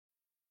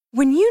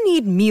When you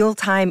need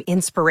mealtime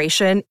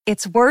inspiration,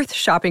 it's worth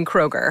shopping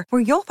Kroger,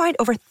 where you'll find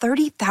over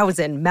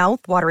 30,000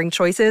 mouth-watering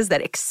choices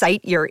that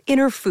excite your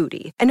inner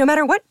foodie. And no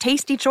matter what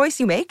tasty choice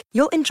you make,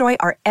 you'll enjoy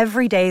our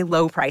everyday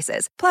low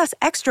prices, plus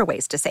extra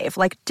ways to save,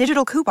 like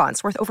digital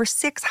coupons worth over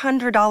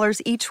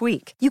 $600 each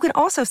week. You can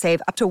also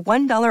save up to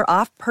 $1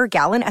 off per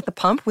gallon at the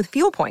pump with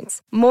fuel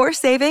points. More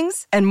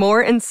savings and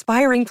more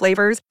inspiring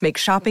flavors make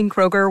shopping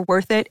Kroger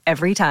worth it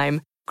every time.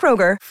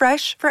 Kroger,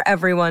 fresh for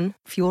everyone.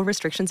 Fuel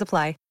restrictions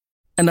apply.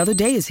 Another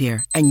day is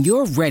here, and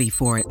you're ready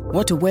for it.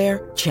 What to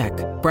wear? Check.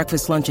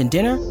 Breakfast, lunch, and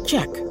dinner?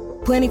 Check.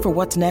 Planning for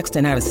what's next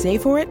and how to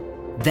save for it?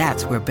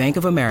 That's where Bank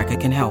of America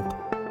can help.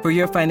 For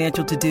your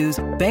financial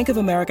to-dos, Bank of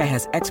America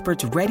has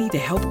experts ready to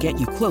help get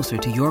you closer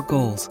to your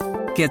goals.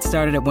 Get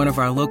started at one of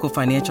our local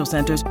financial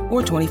centers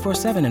or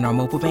 24/7 in our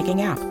mobile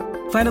banking app.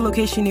 Find a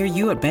location near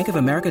you at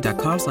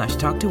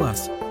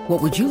bankofamerica.com/talktous.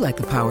 What would you like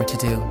the power to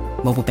do?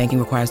 Mobile banking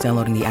requires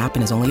downloading the app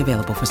and is only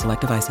available for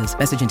select devices.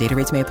 Message and data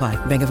rates may apply.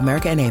 Bank of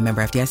America N.A.,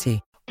 member FDIC.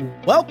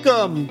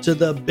 Welcome to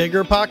the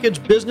Bigger Pockets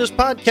Business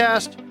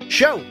Podcast,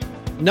 show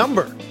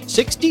number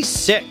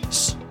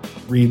 66.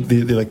 Read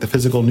the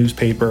physical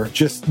newspaper,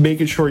 just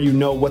making sure you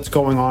know what's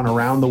going on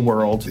around the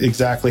world,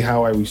 exactly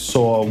how I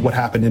saw what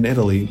happened in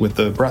Italy with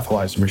the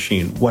breathalyzer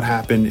machine, what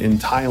happened in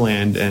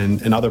Thailand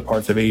and in other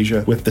parts of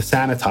Asia with the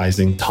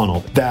sanitizing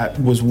tunnel. That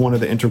was one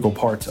of the integral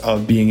parts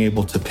of being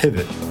able to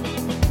pivot.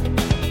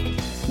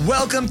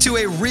 Welcome to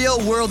a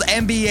real-world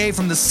MBA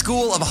from the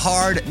School of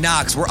Hard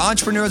Knocks, where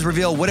entrepreneurs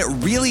reveal what it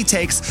really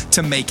takes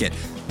to make it.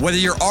 Whether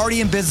you're already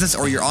in business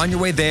or you're on your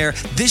way there,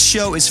 this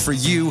show is for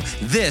you.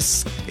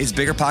 This is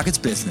Bigger Pockets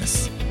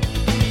Business.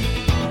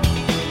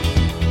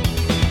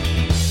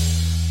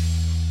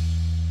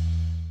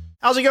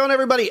 How's it going,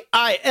 everybody?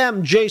 I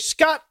am Jay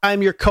Scott.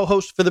 I'm your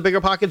co-host for the Bigger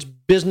Pockets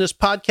Business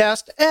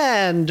Podcast.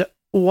 And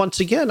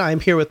once again, I'm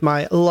here with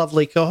my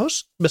lovely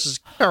co-host, Mrs.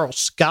 Carol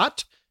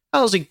Scott.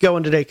 How's it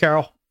going today,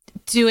 Carol?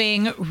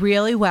 Doing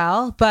really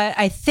well, but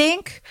I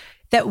think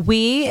that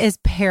we as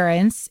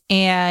parents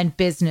and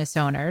business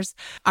owners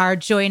are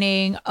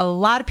joining a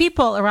lot of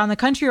people around the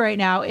country right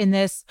now in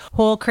this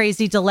whole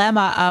crazy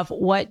dilemma of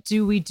what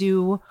do we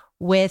do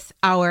with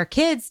our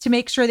kids to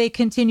make sure they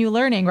continue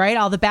learning, right?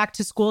 All the back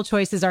to school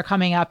choices are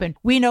coming up and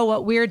we know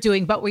what we're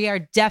doing, but we are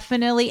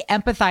definitely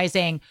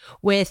empathizing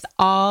with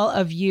all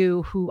of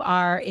you who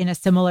are in a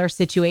similar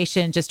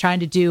situation, just trying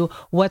to do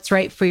what's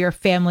right for your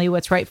family,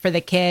 what's right for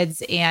the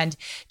kids, and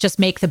just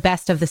make the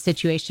best of the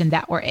situation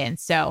that we're in.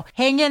 So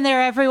hang in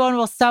there, everyone.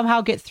 We'll somehow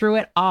get through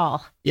it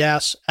all.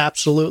 Yes,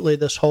 absolutely.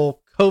 This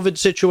whole COVID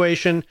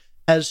situation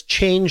has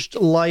changed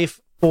life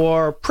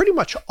for pretty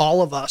much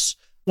all of us,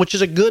 which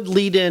is a good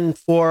lead-in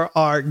for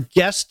our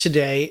guest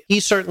today. He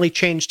certainly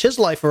changed his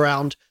life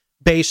around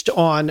based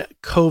on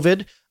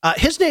COVID.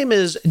 His name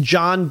is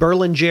John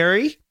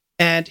Berlingieri,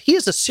 and he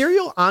is a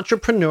serial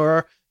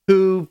entrepreneur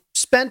who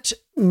spent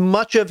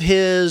much of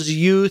his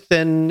youth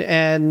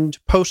and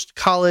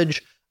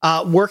post-college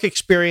work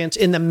experience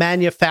in the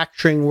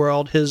manufacturing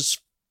world. His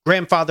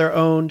grandfather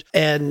owned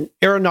an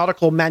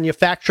aeronautical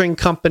manufacturing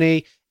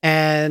company,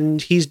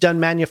 and he's done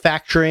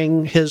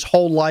manufacturing his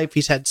whole life.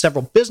 He's had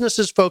several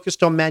businesses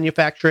focused on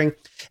manufacturing.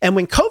 And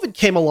when COVID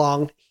came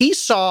along, he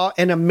saw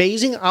an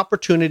amazing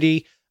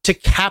opportunity to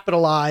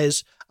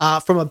capitalize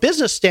from a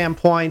business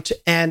standpoint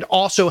and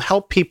also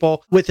help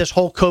people with this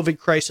whole COVID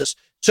crisis.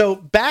 So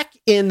back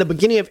in the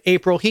beginning of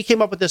April, he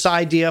came up with this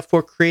idea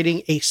for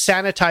creating a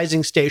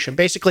sanitizing station,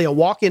 basically a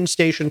walk-in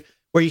station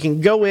where you can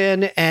go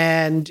in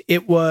and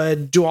it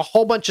would do a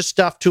whole bunch of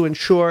stuff to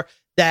ensure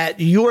that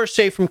you are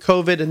safe from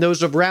COVID and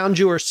those around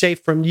you are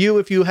safe from you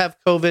if you have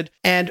COVID.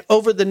 And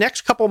over the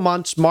next couple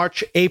months,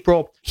 March,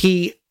 April,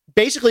 he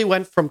basically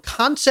went from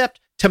concept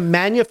to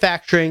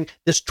manufacturing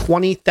this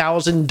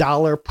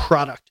 $20,000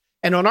 product.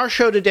 And on our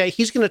show today,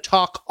 he's going to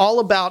talk all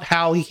about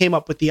how he came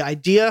up with the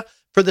idea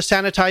for the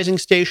sanitizing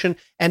station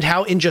and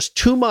how in just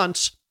 2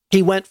 months,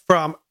 he went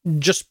from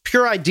just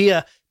pure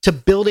idea to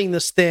building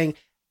this thing,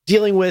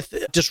 dealing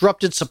with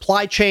disrupted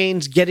supply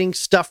chains, getting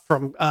stuff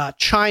from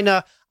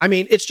China. I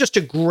mean, it's just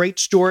a great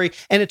story.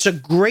 And it's a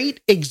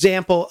great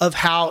example of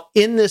how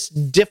in this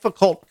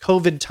difficult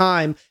COVID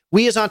time,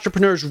 we as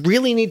entrepreneurs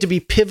really need to be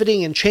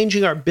pivoting and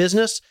changing our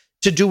business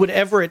to do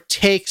whatever it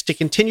takes to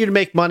continue to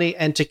make money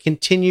and to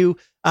continue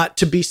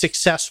to be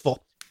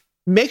successful.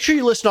 Make sure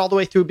you listen all the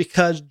way through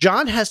because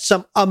John has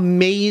some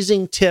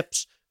amazing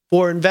tips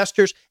for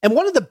investors. And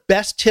one of the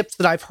best tips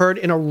that I've heard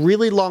in a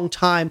really long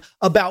time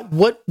about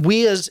what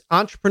we as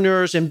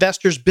entrepreneurs,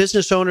 investors,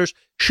 business owners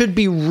should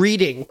be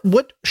reading.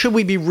 What should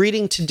we be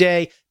reading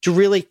today to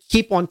really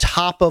keep on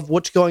top of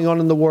what's going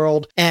on in the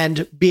world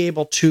and be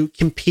able to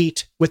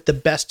compete with the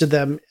best of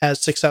them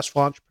as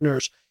successful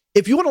entrepreneurs?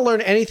 If you want to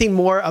learn anything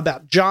more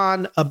about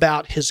John,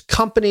 about his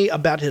company,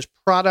 about his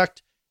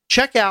product,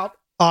 check out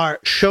our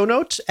show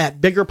notes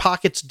at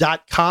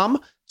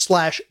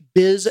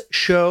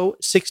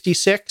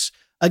biggerpockets.com/bizshow66.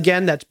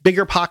 Again, that's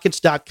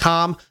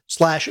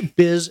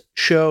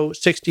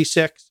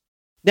biggerpockets.com/bizshow66.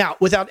 Now,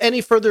 without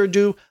any further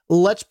ado,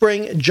 let's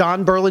bring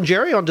John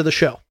Berlingieri onto the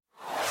show.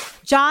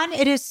 John,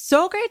 it is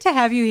so great to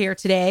have you here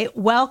today.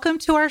 Welcome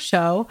to our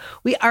show.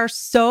 We are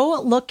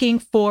so looking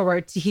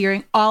forward to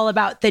hearing all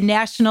about the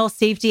National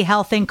Safety,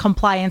 Health, and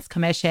Compliance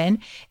Commission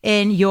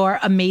and your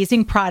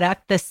amazing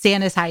product, the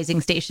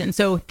sanitizing station.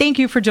 So thank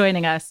you for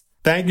joining us.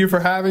 Thank you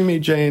for having me,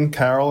 Jane,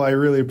 Carol. I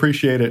really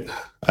appreciate it.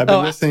 I've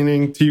been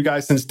listening to you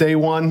guys since day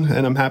one,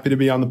 and I'm happy to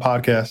be on the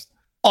podcast.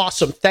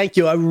 Awesome. Thank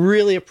you. I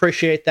really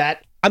appreciate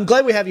that. I'm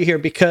glad we have you here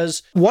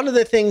because one of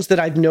the things that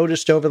I've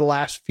noticed over the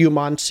last few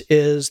months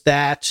is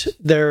that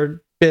there have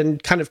been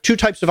kind of two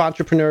types of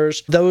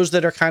entrepreneurs, those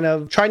that are kind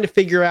of trying to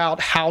figure out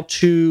how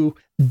to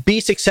be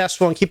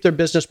successful and keep their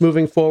business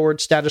moving forward,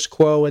 status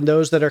quo, and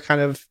those that are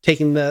kind of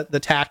taking the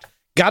tact,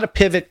 got to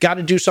pivot, got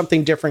to do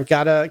something different,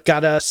 got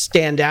to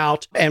stand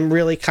out and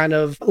really kind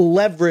of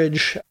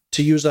leverage,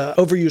 to use an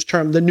overused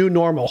term, the new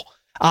normal.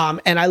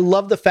 And I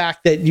love the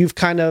fact that you've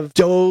kind of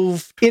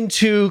dove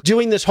into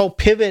doing this whole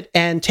pivot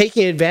and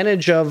taking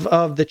advantage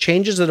of the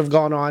changes that have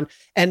gone on.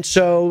 And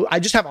so I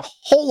just have a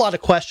whole lot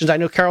of questions. I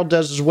know Carol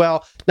does as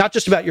well, not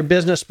just about your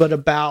business, but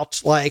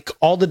about like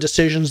all the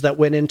decisions that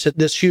went into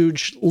this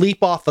huge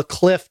leap off a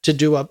cliff to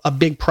do a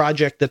big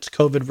project that's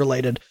COVID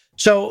related.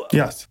 So,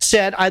 yes.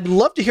 Said, I'd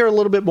love to hear a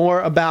little bit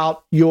more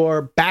about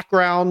your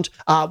background,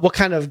 what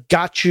kind of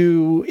got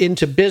you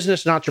into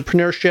business and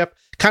entrepreneurship,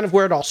 kind of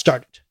where it all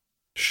started.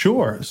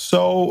 Sure.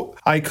 So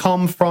I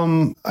come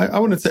from, I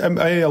wouldn't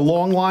say a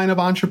long line of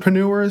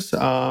entrepreneurs.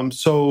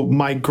 So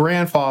my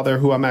grandfather,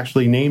 who I'm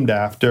actually named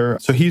after,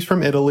 so he's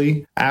from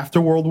Italy.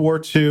 After World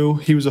War II,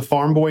 he was a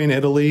farm boy in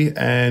Italy,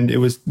 and it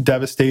was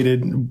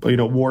devastated,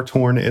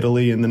 war-torn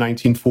Italy in the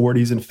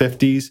 1940s and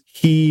 50s.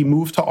 He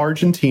moved to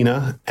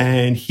Argentina,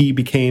 and he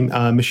became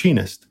a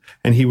machinist.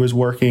 And he was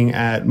working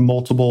at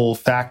multiple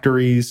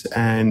factories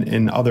and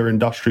in other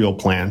industrial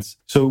plants.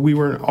 So we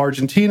were in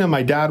Argentina.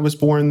 My dad was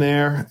born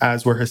there,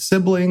 as were his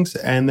siblings.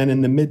 And then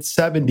in the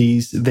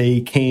mid-70s,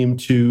 they came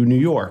to New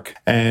York.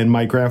 And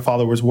my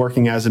grandfather was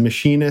working as a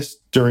machinist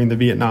during the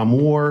Vietnam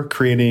War,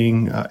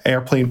 creating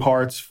airplane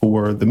parts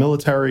for the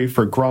military,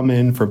 for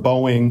Grumman, for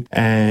Boeing.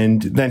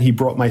 And then he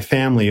brought my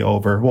family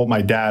over, well,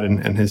 my dad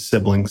and his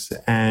siblings,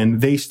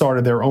 and they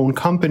started their own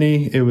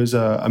company. It was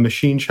a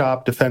machine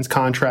shop, defense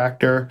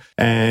contractor,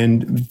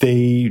 and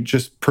they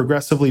just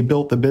progressively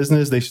built the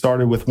business. They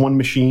started with one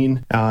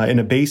machine in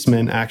a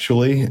basement,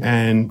 actually,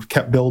 and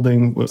kept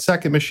building a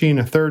second machine,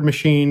 a third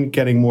machine,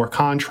 getting more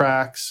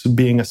contracts,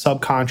 being a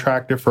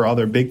subcontractor for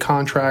other big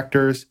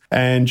contractors,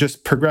 and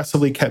just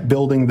progressively kept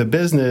building the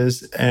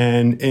business.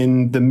 And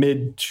in the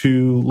mid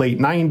to late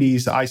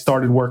 90s, I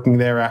started working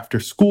there after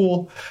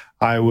school.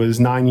 I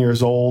was 9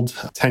 years old,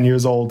 10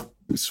 years old,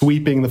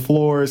 sweeping the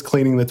floors,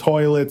 cleaning the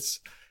toilets,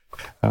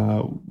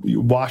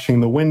 washing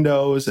the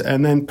windows,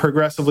 and then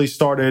progressively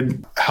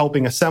started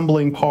helping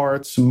assembling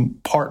parts,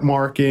 part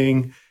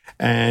marking.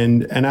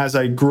 And as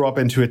I grew up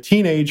into a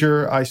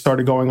teenager, I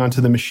started going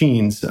onto the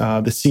machines, the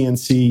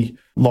CNC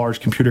large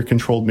computer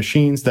controlled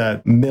machines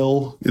that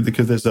mill,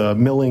 because there's a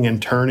milling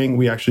and turning.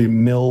 We actually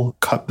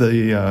cut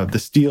the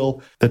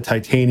steel, the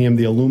titanium,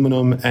 the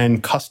aluminum,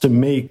 and custom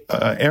make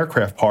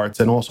aircraft parts,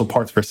 and also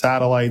parts for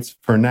satellites,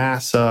 for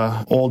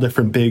NASA, all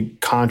different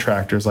big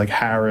contractors like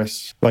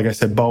Harris, like I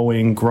said,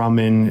 Boeing,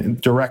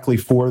 Grumman, directly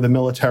for the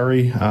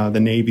military,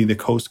 the Navy, the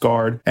Coast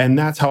Guard. And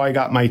that's how I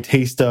got my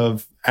taste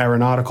of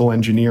aeronautical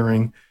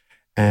engineering.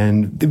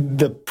 And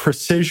the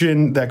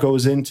precision that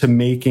goes into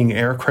making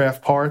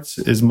aircraft parts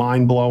is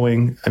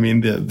mind-blowing. I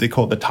mean, they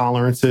call it the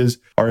tolerances,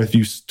 or if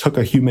you took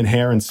a human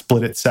hair and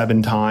split it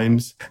 7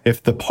 times,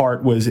 if the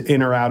part was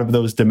in or out of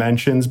those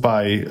dimensions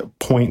by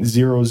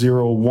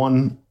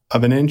 0.001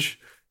 of an inch,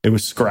 it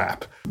was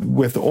scrap.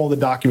 With all the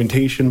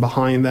documentation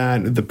behind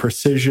that, the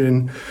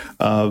precision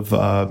of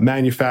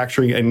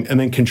manufacturing and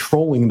then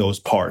controlling those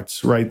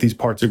parts, right? These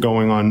parts are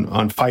going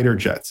on fighter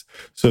jets.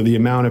 So the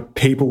amount of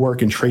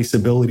paperwork and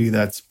traceability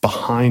that's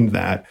behind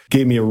that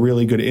gave me a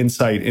really good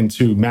insight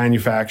into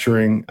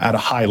manufacturing at a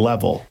high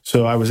level.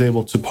 So I was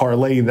able to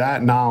parlay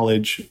that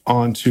knowledge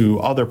onto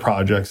other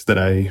projects that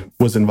I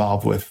was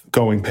involved with,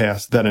 going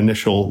past that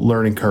initial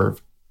learning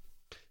curve.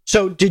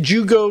 So did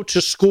you go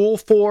to school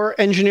for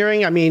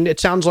engineering? I mean, it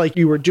sounds like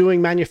you were doing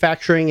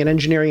manufacturing and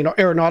engineering and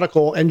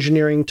aeronautical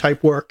engineering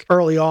type work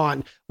early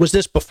on. Was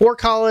this before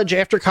college,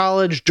 after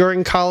college,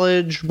 during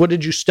college? What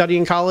did you study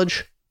in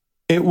college?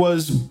 It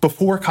was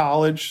before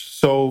college.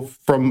 So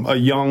from a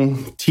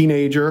young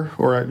teenager,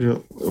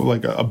 or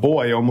like a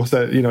boy almost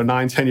at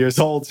 9, 10 years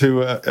old,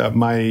 to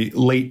my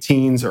late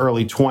teens,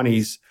 early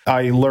 20s,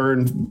 I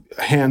learned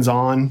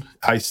hands-on.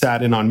 I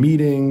sat in on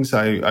meetings.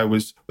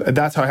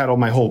 That's how I had all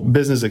my whole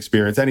business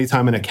experience.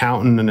 Anytime an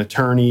accountant, an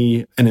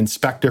attorney, an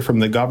inspector from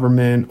the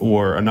government,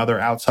 or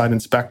another outside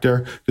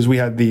inspector, because we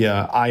had the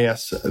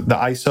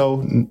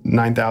ISO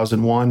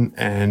 9001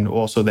 and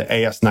also the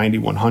AS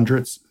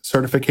 9100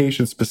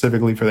 certification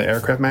specifically for the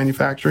aircraft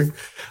manufacturing.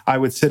 I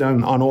would sit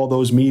on all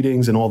those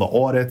meetings and all the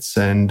audits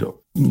and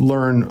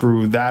learn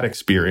through that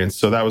experience.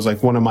 So that was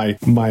like one of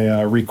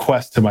my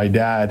requests to my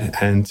dad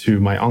and to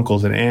my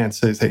uncles and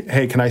aunts is,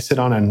 hey, can I sit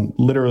on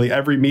literally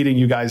every meeting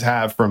you guys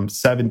have from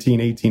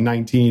 17, 18,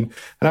 19?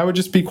 And I would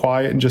just be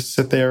quiet and just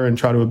sit there and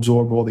try to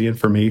absorb all the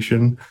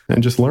information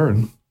and just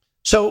learn.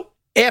 So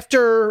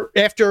after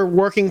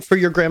working for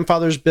your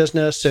grandfather's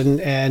business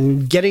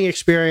and getting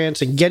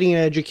experience and getting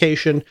an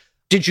education,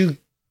 did you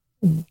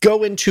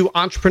go into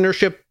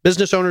entrepreneurship,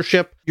 business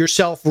ownership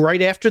yourself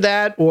right after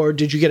that? Or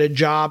did you get a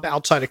job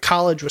outside of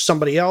college with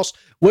somebody else?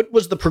 What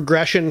was the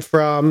progression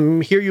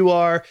from here you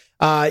are,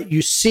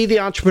 you see the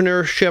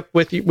entrepreneurship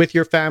with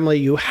your family,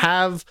 you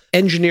have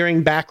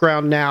engineering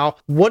background now.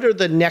 What are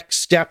the next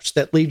steps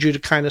that lead you to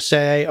kind of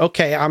say,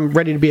 okay, I'm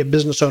ready to be a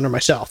business owner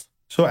myself?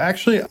 So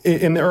actually,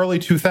 in the early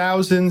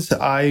 2000s,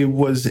 I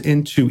was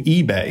into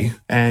eBay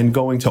and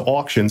going to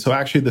auctions. So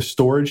actually the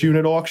storage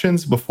unit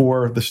auctions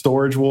before the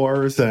storage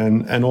wars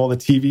and all the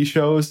TV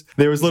shows,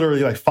 there was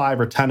literally like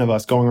 5 or 10 of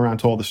us going around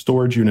to all the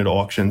storage unit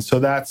auctions. So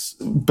that's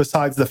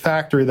besides the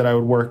factory that I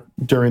would work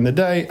during the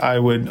day, I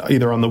would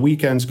either on the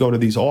weekends go to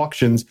these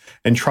auctions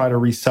and try to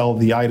resell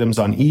the items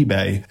on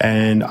eBay.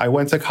 And I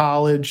went to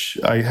college.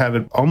 I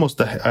had almost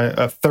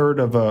a third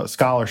of a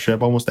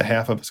scholarship, almost a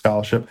half of a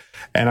scholarship.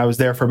 And I was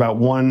there for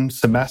about one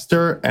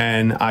semester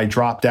and I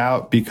dropped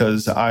out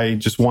because I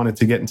just wanted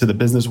to get into the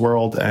business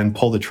world and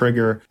pull the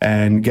trigger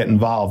and get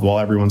involved while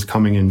everyone's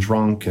coming in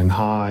drunk and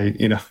high,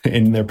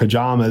 in their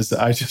pajamas.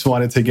 I just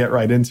wanted to get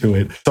right into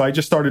it. So I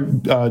just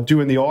started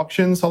doing the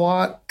auctions a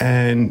lot.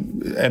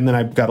 And then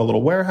I got a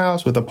little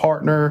warehouse with a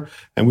partner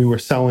and we were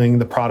selling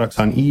the products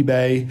on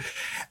eBay.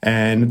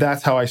 And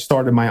that's how I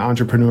started my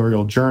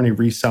entrepreneurial journey,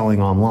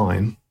 reselling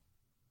online.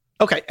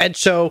 Okay. And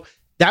so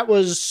that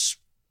was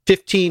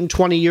 15,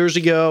 20 years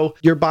ago.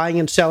 You're buying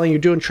and selling,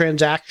 you're doing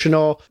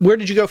transactional. Where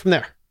did you go from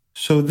there?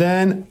 So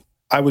then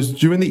I was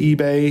doing the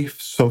eBay,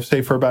 so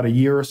say for about a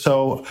year or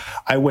so.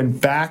 I went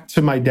back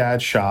to my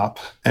dad's shop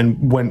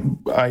and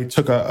I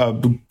took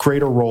a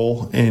greater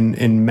role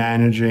in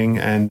managing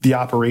and the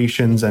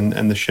operations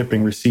and the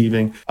shipping,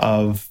 receiving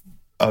of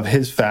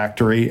his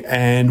factory.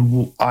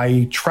 And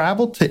I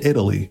traveled to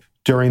Italy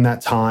during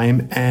that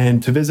time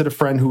and to visit a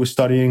friend who was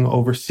studying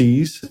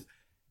overseas.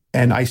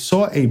 And I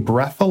saw a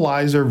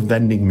breathalyzer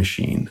vending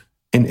machine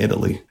in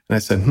Italy. And I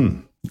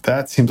said,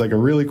 that seems like a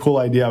really cool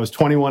idea. I was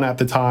 21 at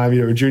the time,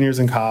 juniors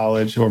in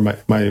college, or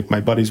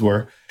my buddies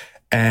were.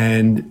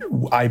 And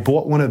I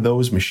bought one of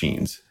those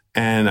machines.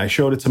 And I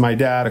showed it to my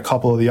dad, a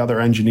couple of the other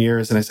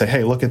engineers. And I said,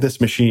 hey, look at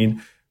this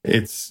machine.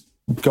 It's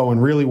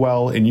going really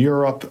well in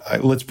Europe.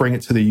 Let's bring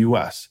it to the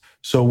US.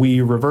 So we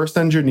reverse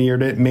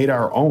engineered it, made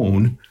our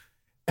own.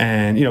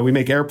 And, we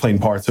make airplane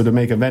parts. So to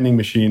make a vending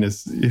machine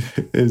is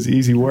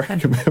easy work,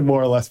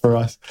 more or less for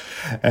us.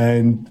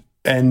 And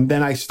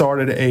then I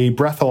started a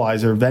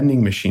breathalyzer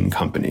vending machine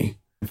company.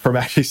 From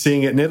actually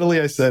seeing it in Italy,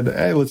 I said,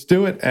 hey, let's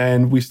do it.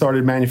 And we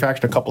started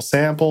manufacturing a couple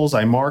samples.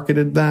 I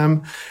marketed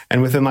them.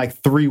 And within like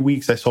 3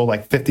 weeks, I sold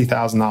like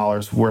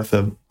 $50,000 worth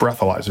of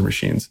breathalyzer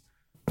machines.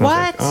 And what?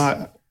 I was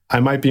like, I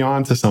might be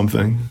on to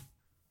something.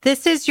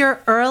 This is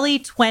your early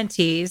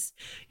 20s,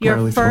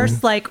 your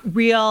first like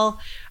real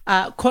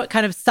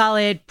kind of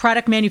solid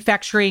product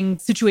manufacturing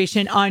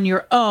situation on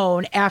your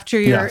own after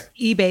your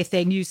eBay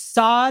thing. You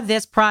saw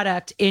this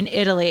product in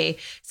Italy,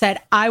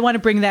 said, I want to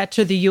bring that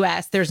to the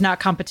US. There's not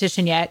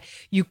competition yet.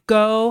 You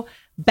go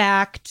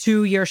back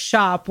to your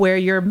shop where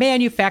you're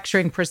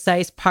manufacturing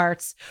precise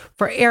parts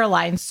for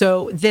airlines.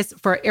 So this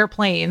for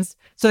airplanes.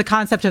 So the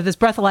concept of this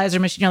breathalyzer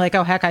machine, you're like,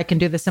 oh, heck, I can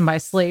do this in my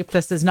sleep.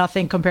 This is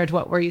nothing compared to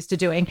what we're used to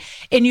doing.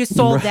 And you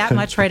sold that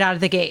much right out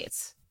of the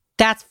gates.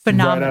 That's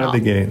phenomenal. Right out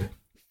of the gate.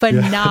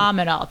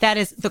 Phenomenal. Yeah. That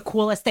is the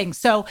coolest thing.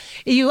 So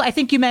I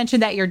think you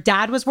mentioned that your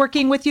dad was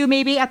working with you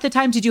maybe at the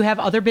time. Did you have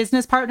other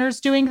business partners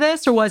doing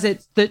this, or was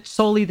it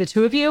solely the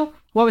two of you?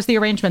 What was the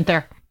arrangement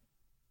there?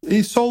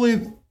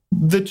 Solely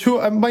the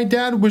two. My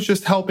dad was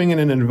just helping in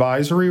an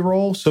advisory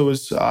role. So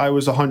I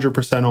was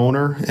 100%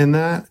 owner in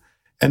that.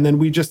 And then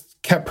we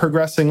just kept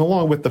progressing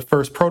along with the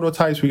first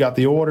prototypes. We got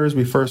the orders.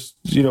 We first,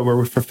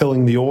 we're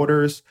fulfilling the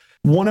orders.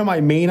 One of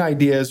my main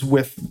ideas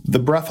with the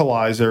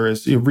breathalyzer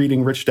is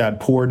reading Rich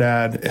Dad, Poor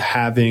Dad,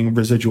 having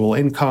residual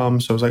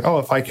income. So I was like,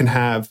 if I can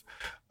have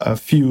a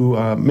few,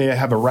 may I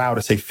have a route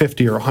to say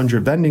 50 or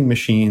 100 vending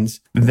machines,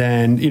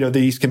 then,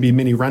 these can be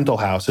mini rental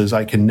houses.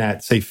 I can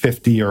net say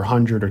 50 or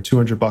 100 or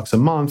 $200 a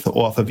month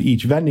off of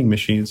each vending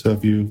machine. So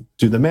if you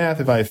do the math,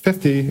 if I have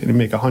 50 and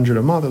make 100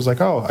 a month, I was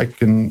like, I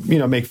can,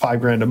 make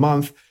 $5,000 a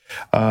month,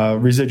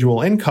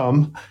 residual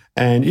income.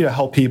 And,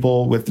 help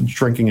people with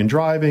drinking and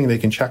driving. They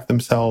can check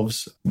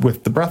themselves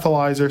with the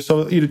breathalyzer.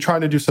 So,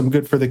 trying to do some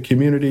good for the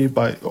community,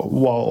 but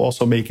while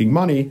also making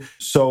money.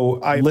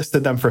 So I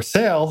listed them for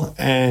sale.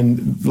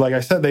 And like I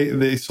said,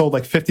 they sold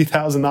like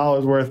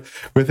 $50,000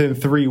 worth within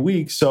 3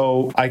 weeks.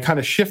 So I kind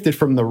of shifted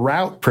from the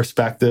route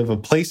perspective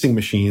of placing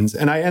machines.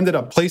 And I ended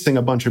up placing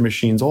a bunch of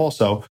machines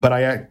also, but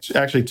I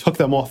actually took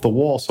them off the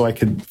wall so I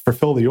could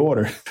fulfill the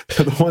order.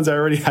 So the ones I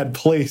already had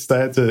placed, I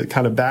had to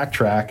kind of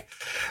backtrack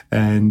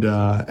and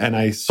and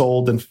I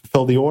sold and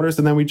fulfilled the orders.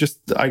 And then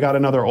I got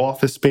another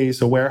office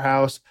space, a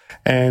warehouse,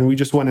 and we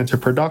just went into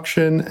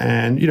production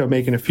and,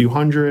 making a few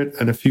hundred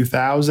and a few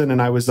thousand.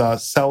 And I was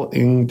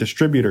selling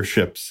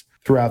distributorships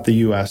throughout the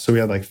US. So we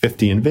had like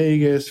 50 in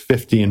Vegas,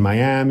 50 in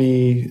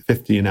Miami,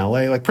 50 in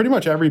LA, like pretty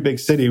much every big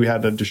city we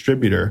had a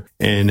distributor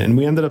in. And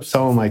we ended up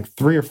selling like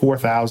 3,000 or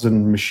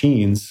 4,000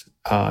 machines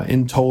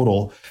in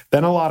total.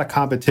 Then a lot of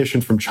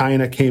competition from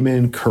China came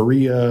in,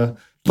 Korea,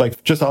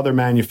 like just other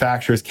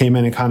manufacturers came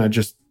in and kind of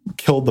just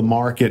killed the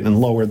market and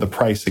lowered the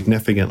price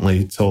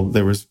significantly till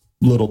there was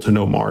little to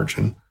no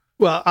margin.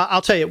 Well,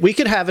 I'll tell you, we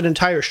could have an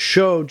entire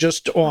show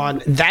just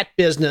on that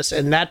business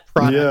and that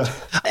product.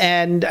 Yeah.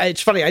 And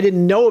it's funny, I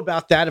didn't know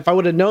about that. If I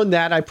would have known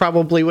that, I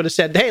probably would have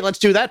said, hey, let's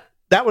do that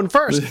one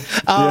first.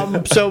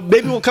 So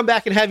maybe we'll come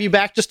back and have you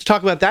back just to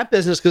talk about that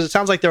business, because it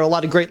sounds like there are a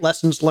lot of great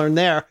lessons learned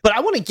there. But I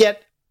want to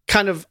get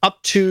kind of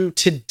up to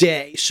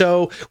today.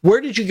 So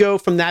where did you go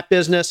from that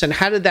business, and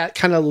how did that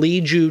kind of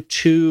lead you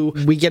to,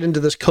 we get into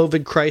this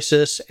COVID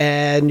crisis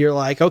and you're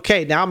like,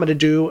 okay, now I'm going to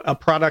do a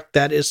product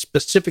that is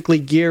specifically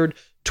geared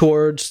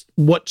towards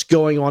what's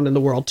going on in the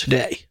world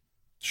today?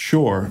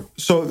 Sure.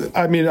 So,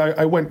 I mean,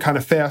 I went kind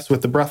of fast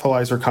with the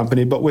breathalyzer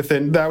company, but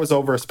that was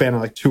over a span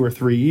of like 2 or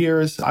 3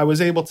 years. I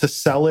was able to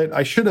sell it.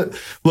 I should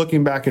have,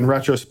 looking back in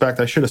retrospect,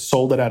 I should have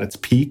sold it at its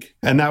peak.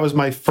 And that was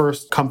my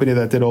first company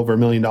that did over $1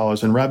 million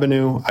in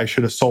revenue. I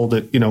should have sold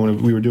it,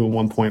 when we were doing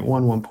 1.1,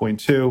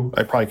 1.2.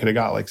 I probably could have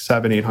got like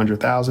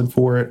 700,000-800,000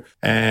 for it.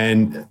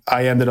 And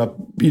I ended up,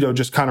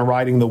 just kind of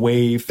riding the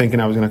wave, thinking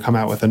I was going to come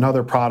out with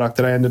another product.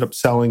 And I ended up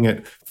selling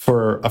it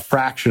for a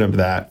fraction of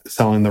that,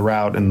 selling the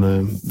route and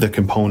the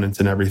components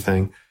and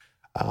everything.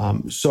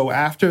 So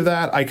after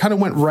that, I kind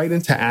of went right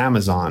into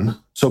Amazon.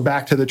 So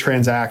back to the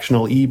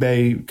transactional,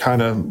 eBay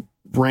kind of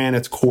ran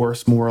its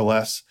course more or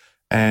less.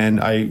 And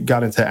I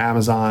got into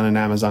Amazon and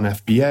Amazon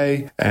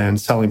FBA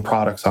and selling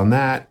products on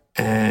that.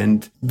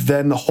 And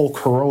then the whole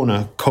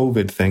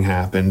COVID thing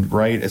happened,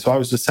 right? So I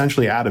was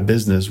essentially out of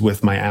business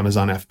with my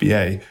Amazon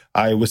FBA.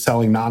 I was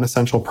selling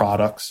non-essential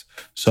products,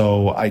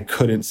 so I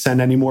couldn't send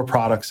any more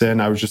products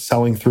in. I was just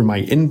selling through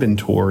my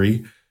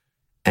inventory.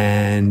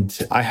 And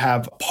I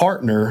have a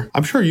partner,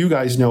 I'm sure you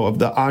guys know of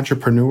the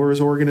Entrepreneurs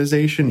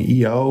Organization,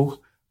 EO.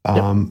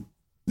 Yep.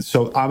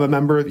 So I'm a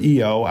member of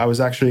EO. I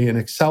was actually an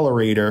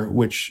accelerator,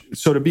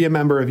 so to be a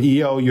member of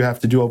EO, you have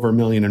to do over $1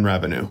 million in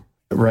revenue.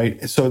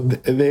 Right. So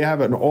they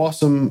have an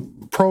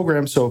awesome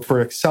program. So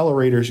for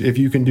accelerators, if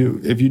you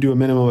do a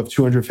minimum of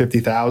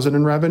 250,000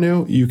 in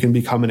revenue, you can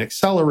become an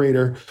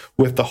accelerator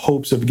with the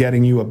hopes of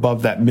getting you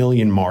above that $1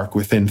 million mark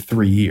within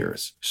 3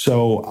 years.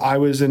 So I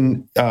was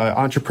in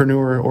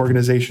Entrepreneur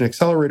Organization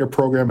Accelerator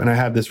Program, and I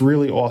had this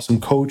really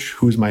awesome coach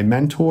who's my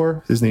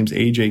mentor. His name's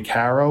AJ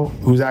Caro,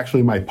 who's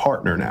actually my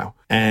partner now.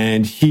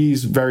 And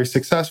he's very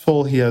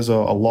successful. He has a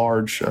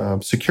large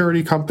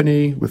security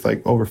company with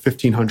like over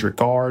 1,500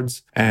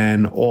 guards,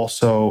 and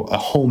also a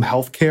home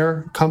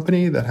healthcare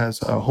company that has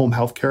home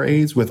healthcare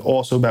aides with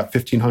also about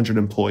 1,500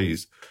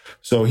 employees.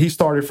 So he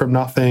started from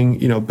nothing,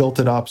 built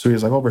it up. So he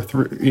has like over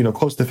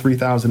close to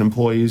 3,000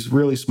 employees,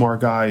 really smart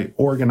guy,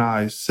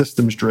 organized,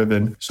 systems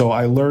driven. So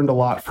I learned a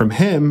lot from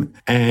him.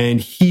 And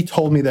he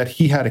told me that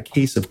he had a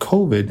case of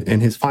COVID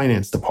in his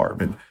finance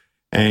department.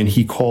 And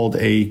he called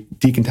a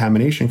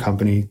decontamination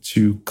company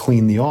to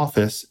clean the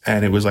office,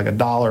 and it was like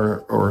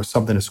 $1 or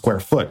something a square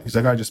foot. He's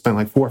like, I just spent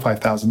like $4,000 or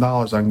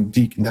 $5,000 on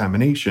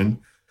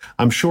decontamination.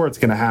 I'm sure it's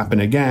going to happen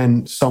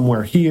again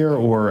somewhere here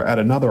or at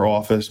another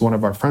office, one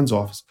of our friends'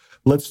 office.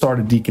 Let's start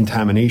a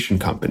decontamination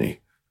company.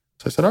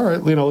 So I said, all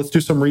right, let's do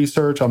some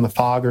research on the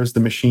foggers, the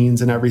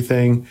machines, and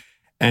everything.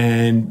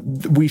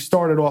 And we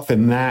started off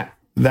in that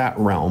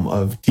realm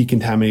of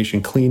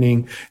decontamination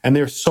cleaning. And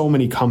there's so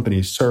many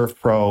companies,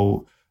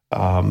 ServPro.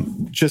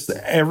 Just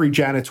every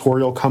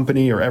janitorial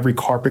company or every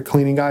carpet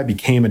cleaning guy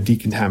became a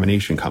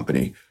decontamination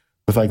company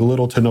with like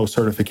little to no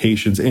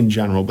certifications in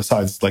general,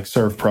 besides like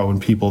ServPro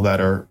and people that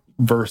are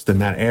versed in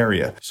that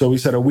area. So we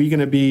said, are we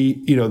going to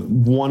be,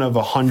 one of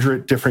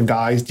 100 different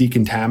guys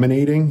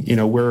decontaminating?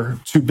 We're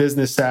too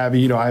business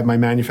savvy. I have my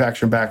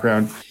manufacturing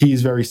background.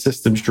 He's very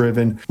systems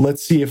driven.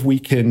 Let's see if we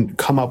can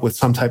come up with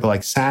some type of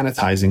like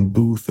sanitizing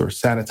booth or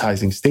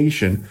sanitizing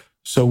station.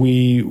 So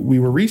we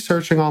were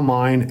researching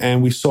online,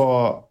 and we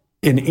saw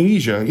in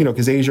Asia,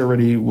 because Asia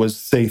already was,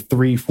 say,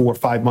 3, 4,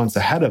 5 months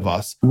ahead of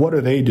us. What are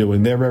they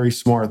doing? They're very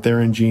smart.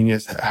 They're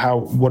ingenious.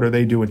 What are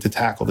they doing to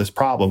tackle this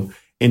problem?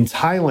 In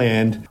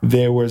Thailand,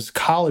 there was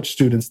college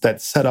students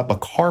that set up a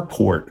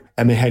carport,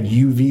 and they had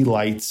UV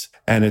lights,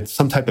 and it's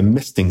some type of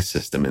misting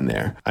system in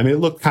there. I mean, it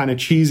looked kind of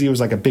cheesy. It was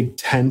like a big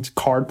tent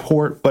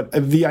carport, but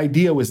the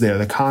idea was there.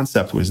 The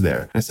concept was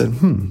there. I said,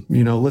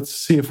 let's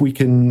see if we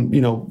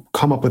can,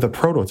 come up with a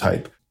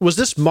prototype. Was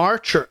this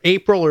March or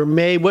April or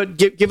May?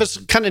 Give us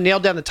kind of nail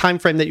down the time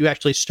frame that you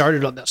actually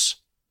started on this.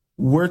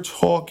 We're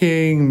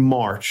talking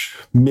March,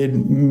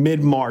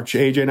 mid-March.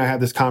 AJ and I had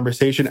this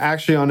conversation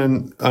actually on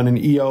an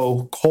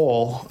EO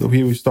call.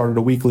 We started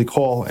a weekly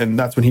call, and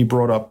that's when he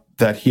brought up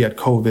that he had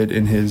COVID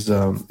in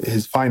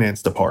his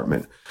finance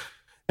department.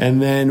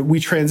 And then we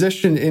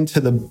transitioned into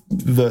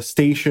the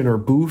station or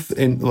booth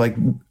in like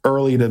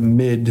early to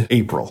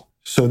mid-April.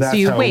 So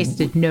you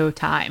wasted no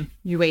time.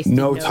 You wasted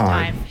no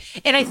time.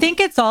 And I think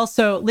it's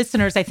also,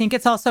 listeners, I think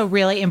it's also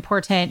really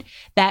important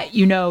that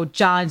you know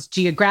John's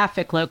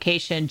geographic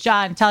location.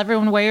 John, tell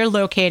everyone where you're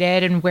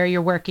located and where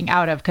you're working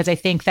out of, because I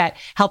think that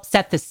helps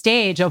set the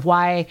stage of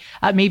why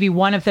maybe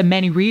one of the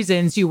many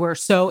reasons you were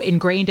so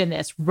ingrained in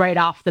this right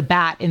off the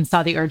bat and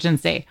saw the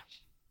urgency.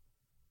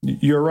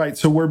 You're right.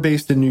 So we're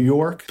based in New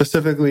York,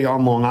 specifically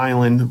on Long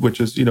Island, which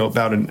is,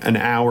 about an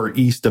hour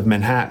east of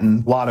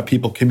Manhattan. A lot of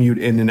people commute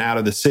in and out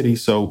of the city.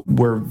 So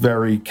we're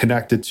very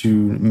connected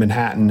to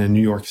Manhattan and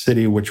New York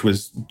City, which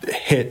was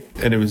hit,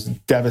 and it was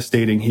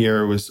devastating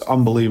here. It was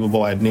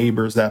unbelievable. I had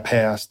neighbors that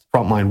passed,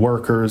 frontline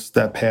workers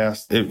that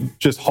passed. It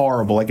just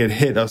horrible. Like it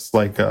hit us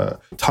like a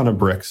ton of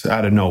bricks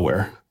out of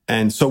nowhere.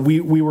 And so we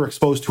were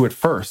exposed to it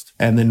first.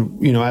 And then,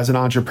 as an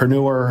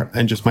entrepreneur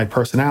and just my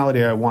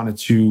personality, I wanted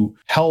to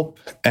help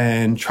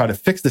and try to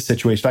fix the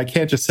situation. I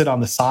can't just sit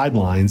on the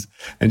sidelines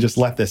and just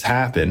let this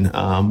happen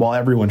while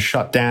everyone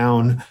shut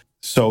down.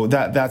 So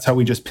that's how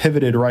we just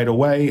pivoted right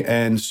away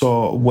and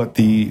saw what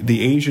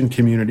the Asian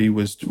community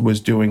was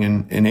doing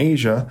in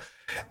Asia,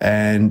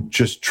 and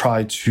just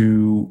tried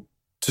to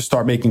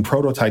start making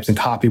prototypes and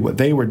copy what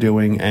they were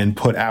doing and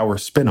put our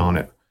spin on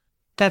it.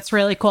 That's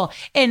really cool.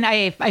 And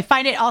I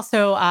find it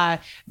also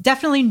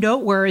definitely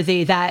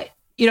noteworthy that,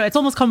 it's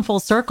almost come full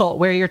circle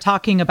where you're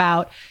talking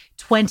about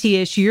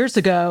 20-ish years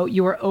ago,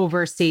 you were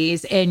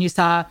overseas and you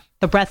saw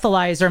the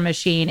breathalyzer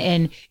machine.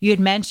 And you had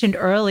mentioned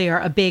earlier,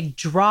 a big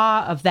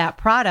draw of that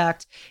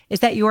product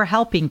is that you were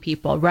helping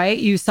people, right?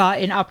 You saw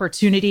an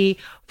opportunity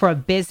for a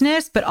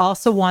business, but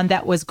also one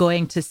that was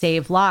going to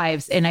save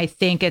lives. And I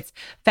think it's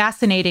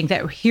fascinating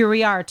that here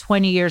we are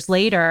 20 years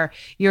later,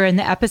 you're in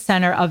the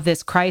epicenter of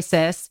this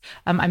crisis.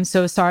 I'm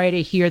so sorry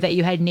to hear that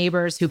you had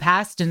neighbors who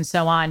passed and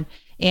so on.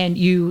 And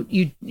you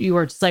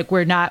were just like,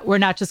 we're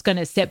not just going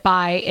to sit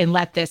by and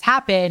let this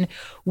happen.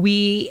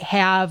 We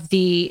have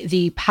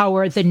the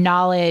power, the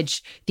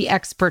knowledge, the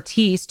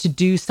expertise to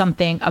do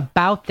something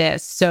about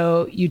this.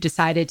 So you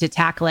decided to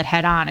tackle it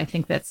head on. I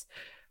think that's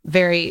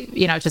very,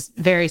 just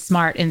very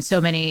smart in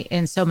so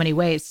many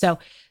ways.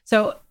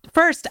 So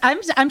first,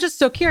 I'm just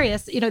so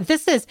curious.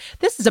 This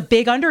is a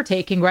big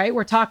undertaking, right?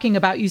 We're talking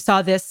about, you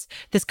saw this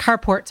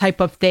carport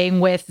type of thing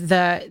with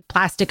the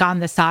plastic on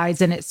the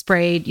sides and it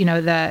sprayed,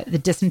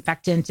 the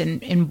disinfectant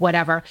and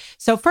whatever.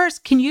 So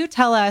first, can you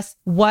tell us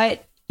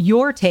what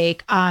your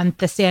take on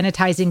the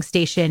sanitizing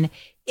station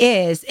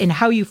is and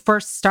how you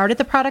first started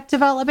the product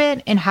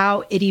development and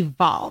how it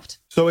evolved?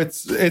 So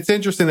it's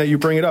interesting that you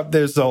bring it up.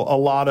 There's a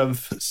lot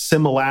of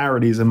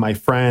similarities, and my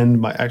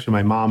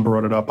mom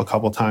brought it up a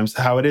couple of times,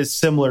 how it is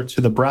similar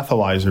to the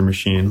breathalyzer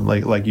machine,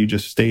 like you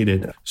just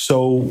stated.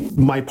 So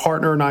my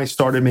partner and I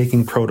started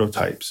making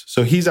prototypes.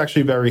 So he's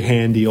actually very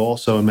handy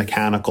also and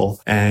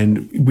mechanical.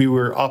 And we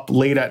were up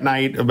late at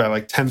night about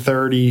like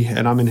 10:30,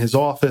 and I'm in his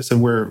office,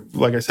 and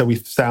like I said, we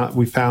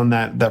found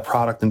that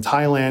product in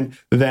Thailand.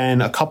 Then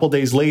a couple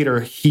days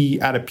later,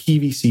 he, out of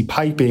PVC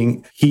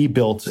piping, he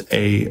built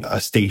a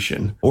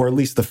station, or at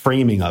least the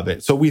framing of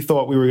it. So we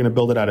thought we were going to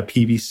build it out of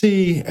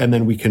PVC, and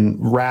then we can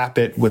wrap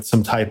it with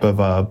some type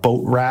of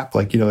boat wrap,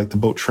 like the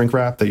boat shrink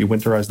wrap that you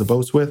winterize the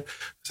boats with.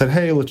 I said,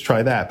 hey, let's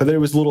try that. But then it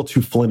was a little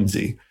too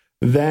flimsy.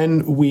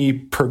 Then we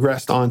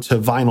progressed on to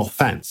vinyl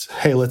fence.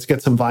 Hey, let's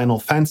get some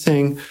vinyl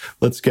fencing.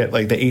 Let's get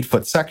like the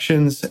 8-foot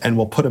sections, and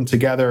we'll put them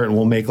together, and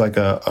we'll make like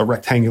a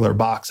rectangular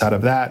box out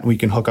of that. We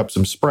can hook up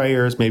some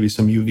sprayers, maybe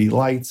some UV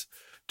lights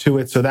to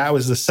it. So that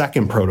was the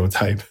second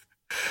prototype.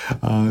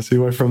 So we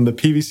went from the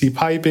PVC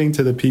piping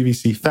to the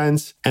PVC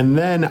fence. And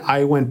then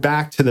I went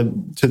back to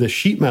the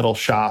sheet metal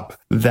shop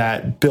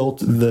that built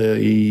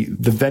the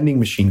vending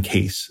machine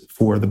case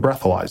for the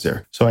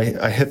breathalyzer. So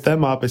I hit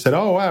them up. I said,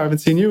 oh, wow, I haven't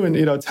seen you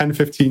in, 10,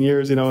 15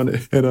 years, in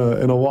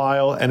a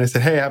while. And I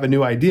said, hey, I have a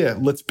new idea.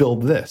 Let's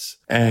build this.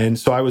 And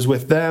so I was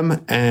with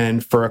them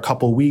and for a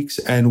couple weeks,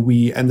 and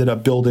we ended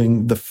up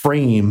building the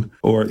frame,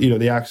 or,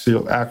 the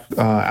actual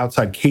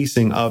outside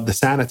casing of the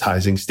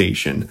sanitizing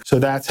station. So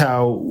that's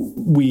how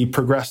we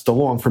progressed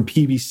along from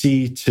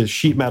PVC to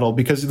sheet metal,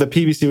 because the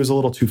PVC was a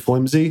little too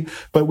flimsy,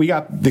 but we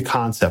got the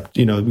concept,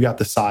 we got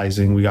the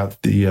sizing, we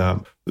got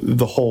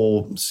the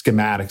whole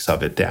schematics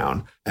of it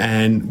down.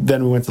 And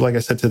then we went to, like I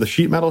said, to the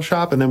sheet metal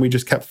shop, and then we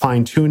just kept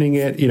fine tuning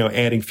it,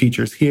 adding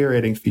features here,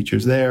 adding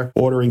features there,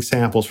 ordering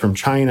samples from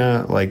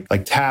China, like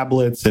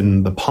tablets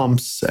and the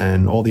pumps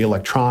and all the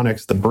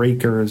electronics, the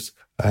breakers,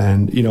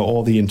 and,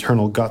 all the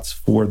internal guts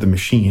for the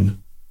machine.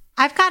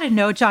 I've got to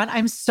know, John,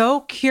 I'm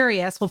so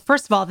curious. Well,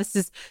 first of all, this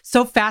is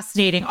so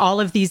fascinating, all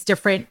of these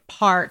different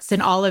parts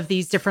and all of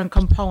these different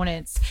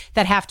components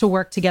that have to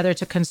work together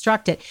to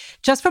construct it.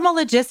 Just from a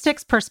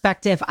logistics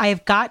perspective,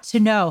 I've got to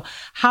know,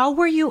 how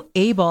were you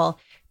able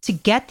to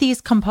get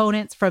these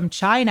components from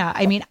China?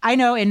 I mean, I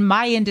know in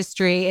my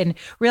industry, in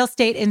real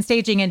estate and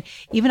staging, and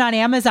even on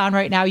Amazon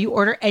right now, you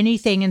order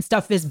anything and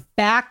stuff is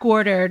back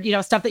ordered,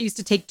 stuff that used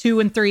to take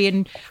 2 and 3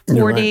 and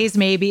 4 days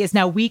maybe is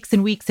now weeks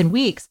and weeks and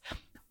weeks.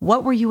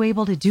 what were you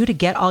able to do to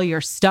get all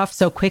your stuff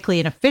so quickly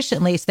and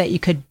efficiently so that you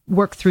could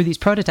work through these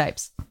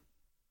prototypes?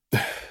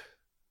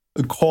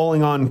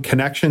 Calling on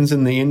connections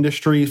in the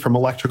industry from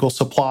electrical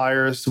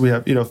suppliers. We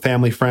have,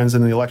 family friends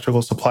in the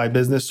electrical supply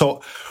business.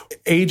 So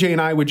AJ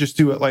and I would just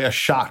do it like a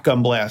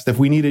shotgun blast. If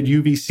we needed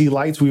UVC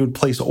lights, we would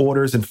place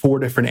orders in 4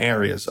 different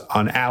areas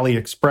on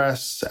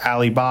AliExpress,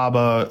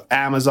 Alibaba,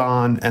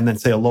 Amazon, and then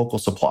say a local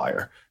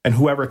supplier. And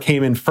whoever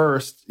came in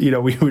first,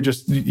 we would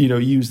just,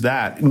 use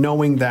that,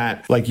 knowing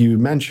that, like you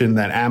mentioned,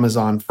 that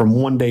Amazon from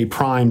 1-day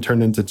Prime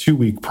turned into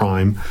 2-week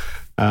Prime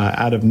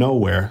out of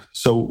nowhere.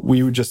 So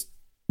we would just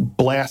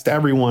blast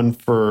everyone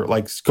for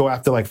go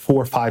after 4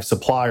 or 5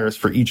 suppliers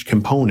for each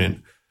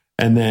component.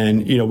 And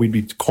then, we'd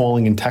be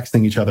calling and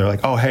texting each other like,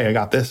 oh, hey, I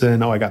got this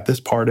in. Oh, I got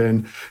this part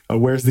in.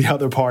 Where's the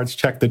other parts?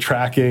 Check the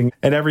tracking.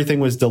 And everything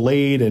was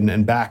delayed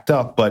and backed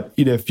up. But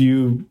if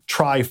you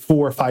try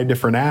 4 or 5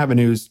 different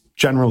avenues,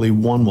 generally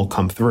one will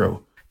come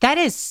through. That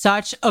is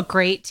such a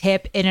great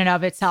tip in and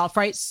of itself,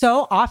 right?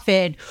 So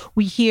often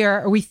we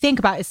hear or we think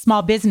about as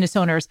small business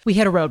owners, we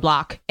hit a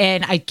roadblock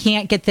and I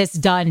can't get this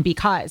done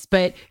because,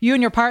 but you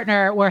and your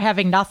partner were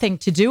having nothing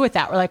to do with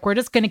that. We're like, we're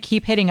just going to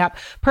keep hitting up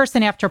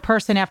person after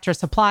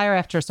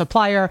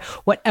supplier,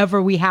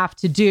 whatever we have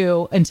to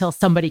do until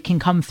somebody can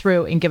come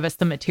through and give us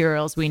the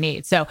materials we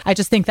need. So I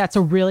just think that's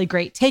a really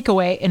great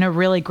takeaway and a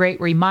really great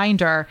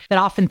reminder that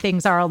often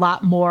things are a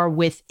lot more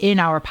within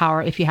our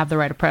power if you have the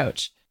right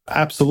approach.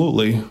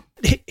 Absolutely.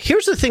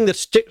 Here's the thing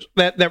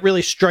that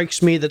really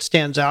strikes me that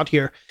stands out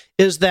here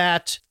is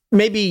that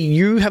maybe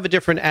you have a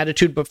different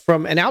attitude, but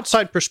from an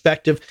outside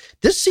perspective,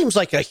 this seems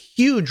like a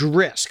huge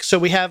risk. So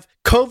we have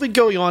COVID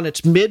going on.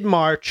 It's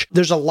mid-March.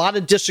 There's a lot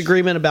of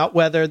disagreement about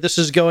whether this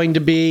is going to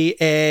be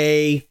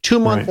a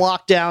 2-month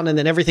lockdown and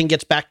then everything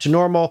gets back to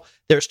normal.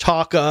 There's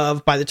talk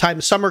of by the time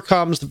the summer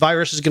comes, the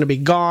virus is going to be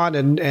gone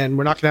and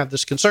we're not going to have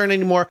this concern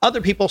anymore. Other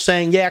people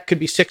saying, yeah, it could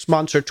be 6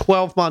 months or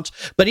 12 months.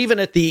 But even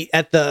at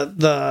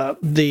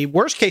the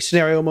worst case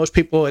scenario, most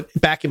people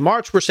back in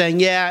March were saying,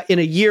 yeah, in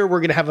a year,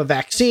 we're going to have a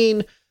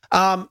vaccine.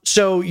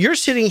 So you're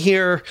sitting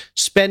here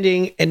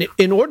spending an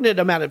inordinate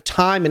amount of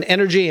time and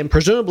energy and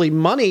presumably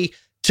money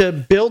to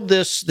build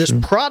this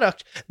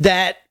product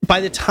that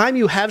by the time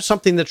you have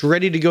something that's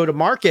ready to go to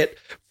market,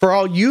 for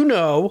all you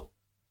know,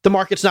 the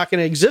market's not going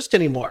to exist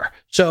anymore.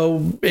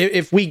 So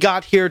if we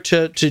got here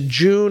to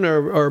June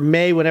or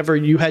May, whenever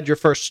you had your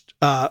first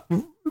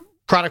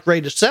product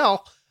ready to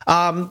sell,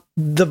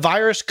 the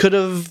virus could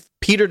have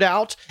petered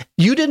out.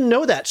 You didn't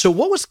know that. So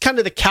what was kind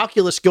of the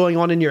calculus going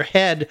on in your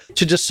head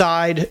to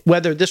decide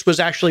whether this was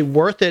actually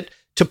worth it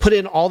to put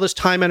in all this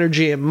time,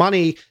 energy, and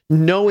money,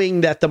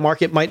 knowing that the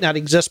market might not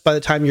exist by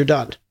the time you're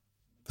done?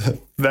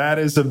 That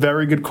is a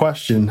very good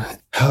question.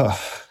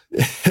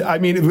 I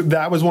mean,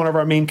 that was one of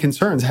our main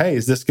concerns. Hey,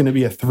 is this going to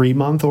be a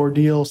 3-month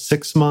ordeal,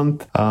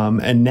 6-month?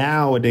 And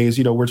nowadays,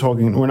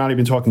 we're not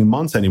even talking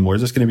months anymore.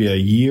 Is this going to be a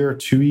year,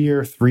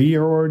 2-year,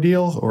 3-year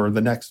ordeal, or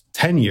the next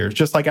 10 years?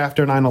 Just like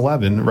after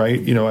 9/11, right?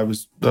 I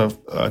was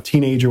a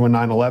teenager when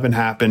 9/11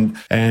 happened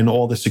and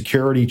all the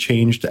security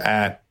changed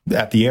at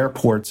the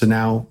airports. And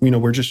now,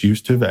 we're just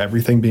used to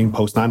everything being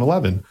post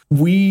 9/11.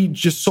 We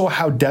just saw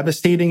how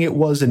devastating it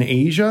was in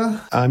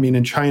Asia. I mean,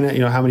 in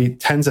China, how many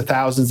tens of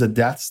thousands of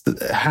deaths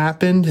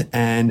happened.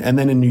 And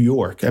then in New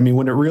York, I mean,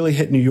 when it really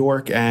hit New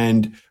York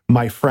and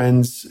my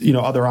friends,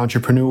 other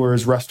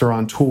entrepreneurs,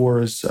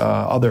 restaurateurs,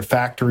 other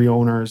factory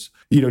owners,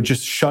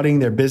 just shutting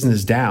their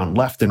business down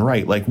left and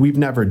right. Like we've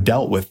never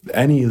dealt with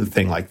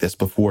anything like this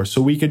before.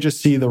 So we could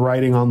just see the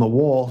writing on the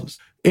walls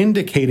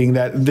indicating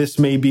that this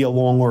may be a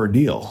long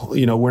ordeal.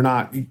 We're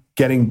not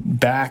getting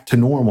back to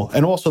normal.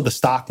 And also the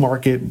stock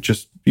market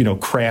just,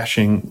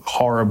 crashing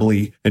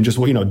horribly and just,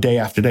 day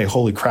after day,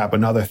 holy crap,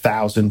 another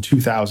 1,000,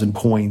 2,000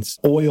 points.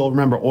 Oil,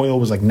 remember, oil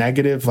was like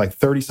negative, like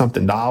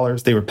 $30-something.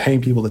 They were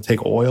paying people to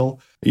take oil.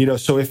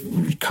 So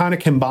if kind of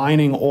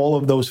combining all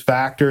of those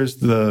factors,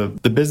 the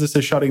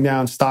businesses shutting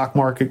down, stock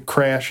market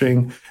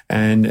crashing,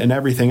 and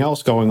everything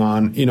else going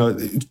on,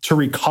 to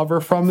recover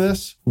from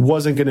this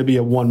wasn't going to be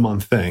a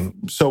 1-month thing.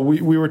 So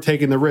we were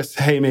taking the risk,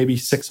 hey, maybe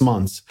 6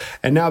 months.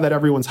 And now that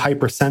everyone's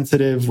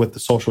hypersensitive with the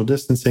social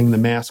distancing, the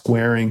mask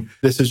wearing,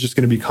 this is just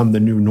going to become the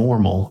new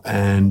normal.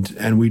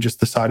 And we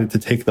just decided to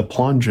take the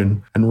plunge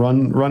and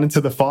run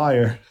into the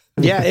fire.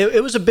 Yeah,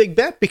 it was a big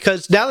bet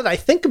because now that I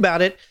think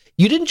about it,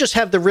 you didn't just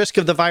have the risk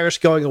of the virus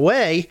going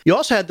away. You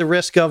also had the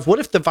risk of what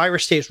if the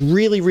virus stays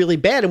really, really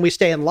bad and we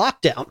stay in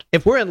lockdown?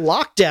 If we're in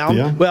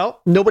lockdown, well,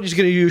 nobody's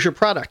going to use your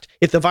product.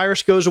 If the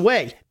virus goes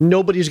away,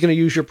 nobody's going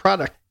to use your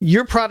product.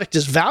 Your product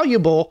is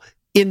valuable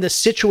in the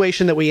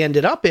situation that we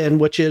ended up in,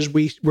 which is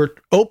we're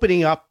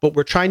opening up, but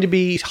we're trying to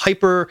be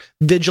hyper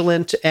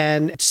vigilant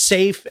and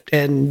safe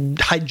and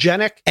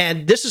hygienic.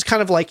 And this is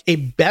kind of like a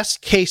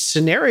best case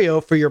scenario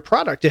for your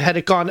product. Had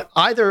it gone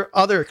either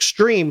other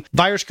extreme,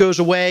 virus goes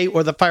away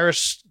or the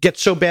virus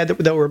gets so bad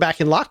that we're back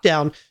in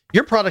lockdown,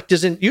 your product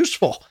isn't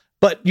useful.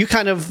 But you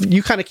kind of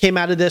came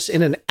out of this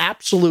in an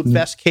absolute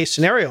best case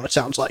scenario, it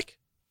sounds like.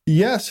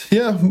 Yes,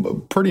 yeah,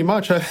 pretty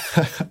much. I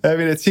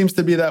mean, it seems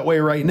to be that way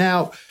right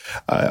now.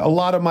 A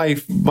lot of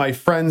my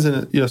friends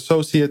and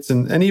associates,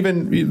 and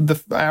even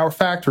our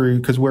factory,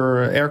 because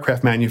we're an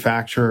aircraft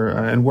manufacturer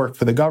and work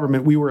for the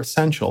government, we were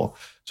essential.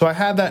 So I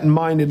had that in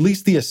mind. At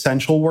least the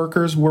essential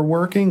workers were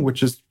working,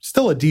 which is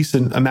still a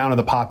decent amount of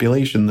the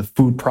population. The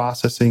food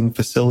processing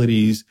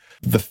facilities,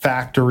 the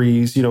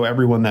factories,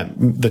 everyone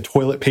the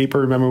toilet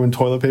paper. Remember when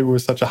toilet paper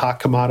was such a hot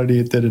commodity?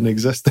 It didn't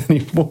exist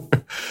anymore.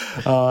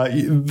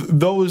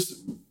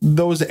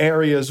 Those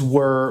areas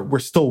were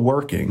still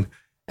working.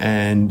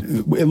 And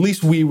at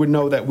least we would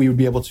know that we would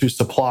be able to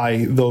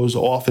supply those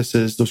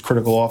offices, those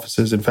critical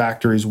offices and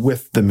factories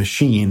with the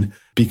machine,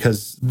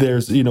 because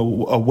there's,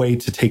 a way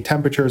to take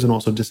temperatures and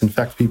also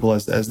disinfect people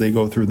as they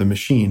go through the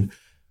machine.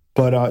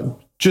 But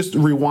just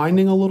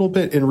rewinding a little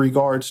bit in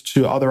regards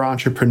to other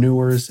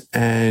entrepreneurs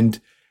and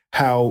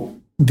how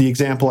the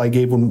example I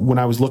gave when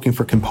I was looking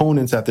for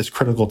components at this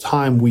critical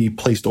time, we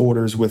placed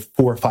orders with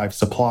 4 or 5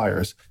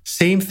 suppliers.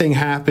 Same thing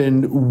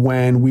happened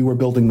when we were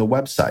building the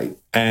website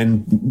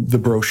and the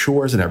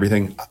brochures and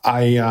everything.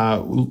 I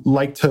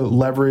like to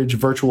leverage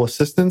virtual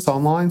assistants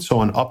online. So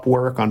on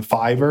Upwork, on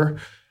Fiverr,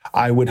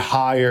 I would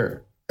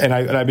hire, and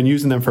I've been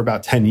using them for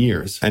about 10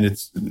 years. And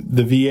it's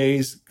the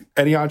VAs,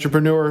 any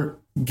entrepreneur,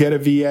 get a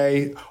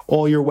VA,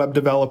 all your web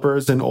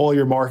developers and all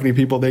your marketing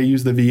people, they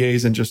use the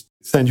VAs and just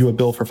send you a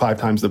bill for 5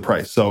 times the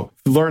price. So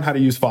learn how to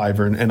use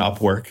Fiverr and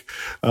Upwork.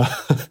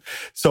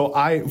 So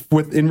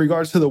in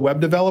regards to the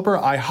web developer,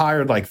 I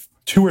hired like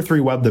 2 or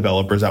 3 web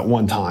developers at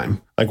one time,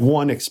 like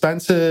one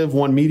expensive,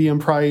 one medium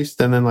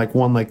priced, and then like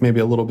one like maybe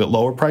a little bit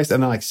lower priced,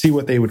 and then like see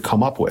what they would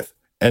come up with.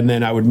 And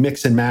then I would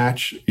mix and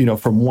match,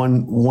 from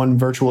one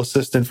virtual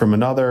assistant from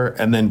another.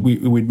 And then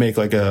we'd make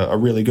like a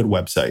really good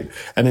website.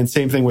 And then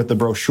same thing with the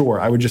brochure.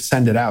 I would just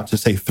send it out to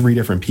say 3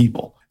 different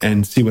people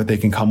and see what they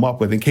can come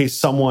up with in case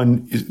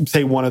someone,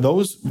 say one of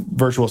those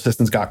virtual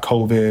assistants got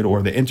COVID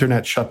or the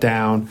internet shut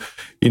down.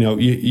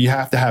 You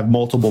have to have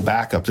multiple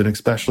backups. And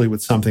especially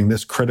with something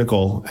this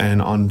critical and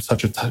on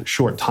such a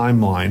short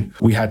timeline,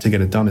 we had to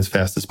get it done as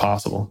fast as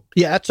possible.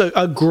 Yeah, that's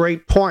a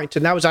great point.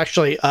 And that was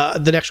actually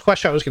the next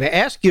question I was going to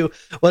ask you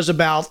was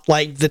about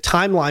like the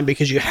timeline,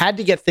 because you had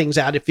to get things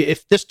out.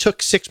 If this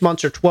took 6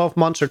 months or 12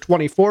 months or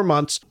 24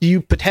 months,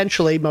 you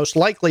potentially most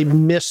likely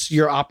miss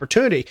your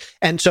opportunity.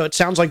 And so it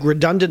sounds like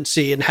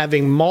redundancy and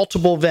having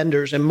multiple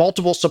vendors and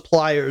multiple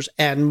suppliers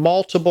and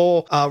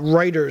multiple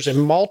writers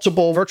and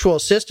multiple virtual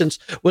assistants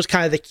was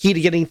kind of the key to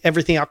getting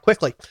everything out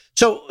quickly.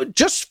 So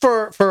just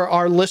for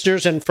our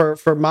listeners and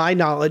for my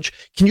knowledge,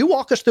 can you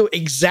walk us through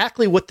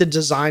exactly what the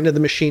design of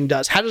the machine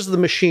does? How does the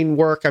machine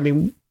work? I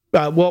mean,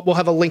 we'll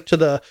have a link to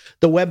the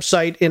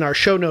website in our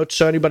show notes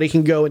so anybody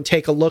can go and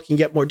take a look and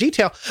get more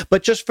detail.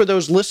 But just for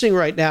those listening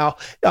right now,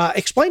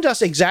 explain to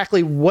us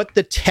exactly what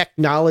the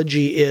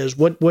technology is.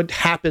 What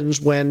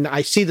happens when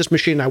I see this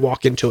machine and I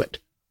walk into it?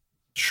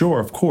 Sure,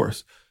 of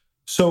course.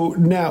 So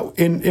now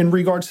in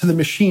regards to the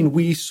machine,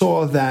 we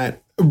saw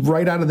that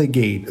right out of the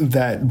gate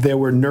that there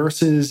were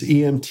nurses,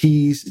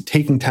 EMTs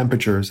taking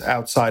temperatures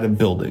outside of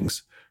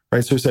buildings,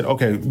 right? So we said,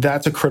 okay,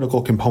 that's a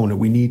critical component.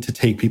 We need to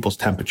take people's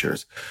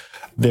temperatures.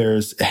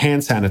 There's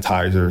hand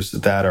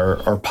sanitizers that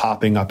are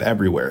popping up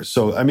everywhere.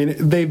 So, I mean,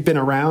 they've been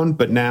around,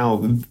 but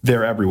now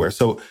they're everywhere.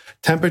 So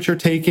temperature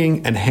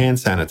taking and hand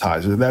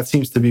sanitizer, that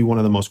seems to be one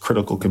of the most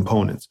critical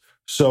components.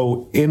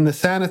 So in the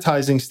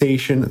sanitizing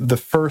station, the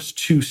first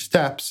 2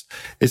 steps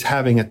is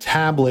having a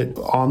tablet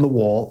on the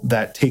wall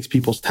that takes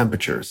people's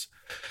temperatures.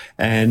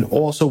 And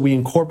also we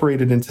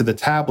incorporated into the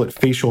tablet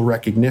facial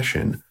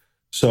recognition.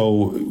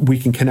 So we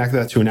can connect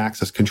that to an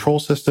access control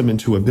system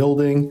into a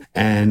building,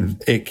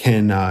 and it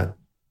can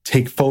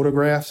take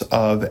photographs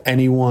of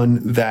anyone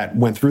that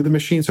went through the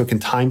machine. So it can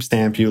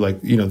timestamp you,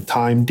 like, the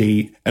time,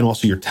 date, and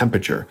also your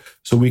temperature.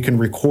 So we can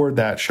record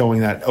that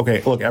showing that,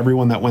 okay, look,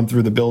 everyone that went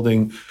through the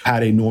building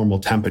had a normal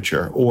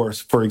temperature. Or,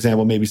 for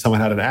example, maybe someone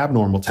had an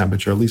abnormal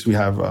temperature. At least we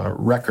have a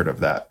record of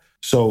that.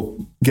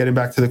 So getting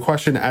back to the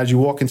question, as you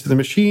walk into the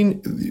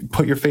machine,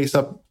 put your face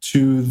up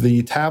to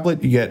the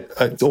tablet, you get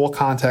it's all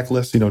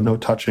contactless, no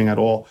touching at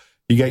all.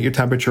 You get your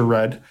temperature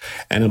read,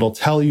 and it'll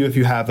tell you if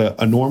you have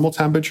a normal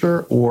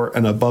temperature or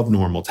an above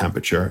normal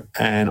temperature.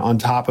 And on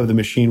top of the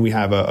machine, we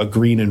have a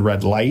green and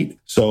red light.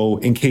 So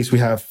in case we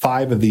have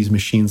 5 of these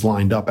machines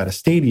lined up at a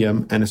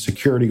stadium and a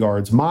security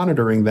guard's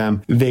monitoring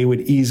them, they would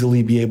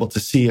easily be able to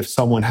see if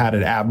someone had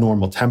an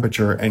abnormal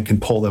temperature and can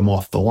pull them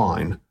off the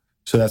line.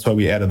 So that's why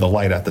we added the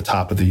light at the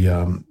top of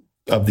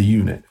the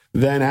unit.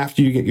 Then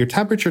after you get your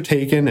temperature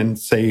taken and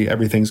say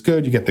everything's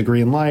good, you get the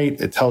green light.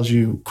 It tells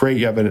you, great,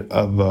 you have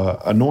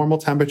a normal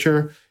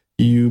temperature.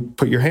 You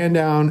put your hand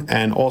down,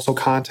 and also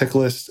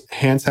contactless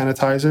hand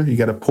sanitizer. You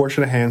get a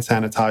portion of hand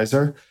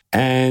sanitizer.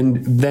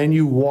 And then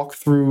you walk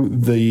through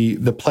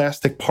the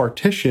plastic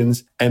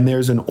partitions, and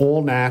there's an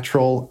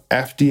all-natural,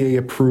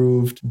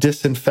 FDA-approved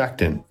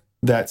disinfectant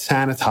that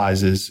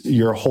sanitizes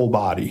your whole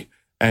body.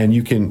 And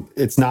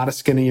it's not a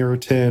skin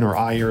irritant or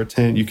eye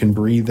irritant. You can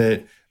breathe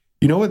it.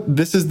 You know what?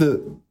 This is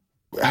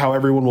how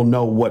everyone will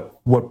know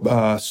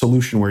what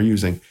solution we're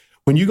using.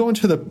 When you go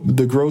into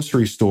the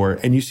grocery store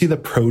and you see the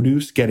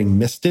produce getting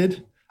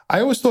misted, I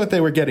always thought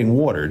they were getting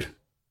watered,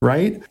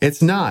 right?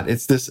 It's not.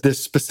 It's this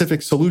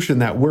specific solution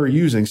that we're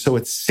using. So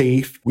it's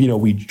safe.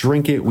 We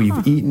drink it,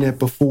 we've eaten it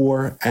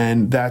before,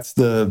 and that's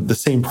the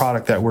same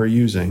product that we're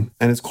using.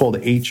 And it's called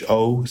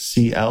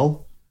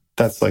HOCl.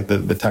 That's like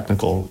the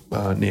technical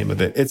name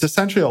of it. It's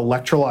essentially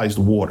electrolyzed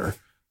water.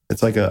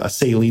 It's like a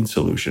saline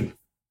solution.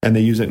 And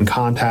they use it in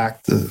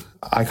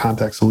eye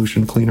contact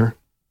solution cleaner.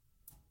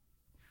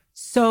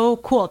 So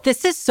cool.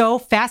 This is so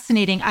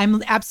fascinating.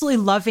 I'm absolutely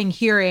loving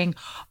hearing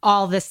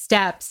all the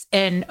steps.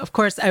 And of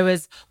course, I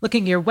was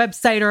looking at your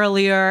website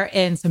earlier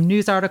and some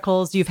news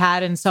articles you've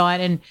had and so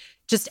on. And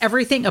just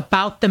everything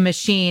about the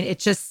machine, it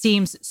just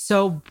seems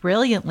so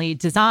brilliantly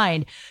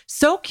designed.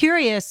 So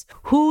curious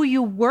who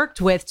you worked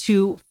with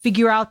to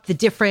figure out the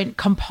different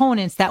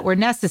components that were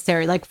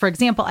necessary. Like, for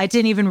example, I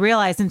didn't even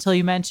realize until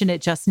you mentioned it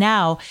just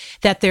now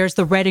that there's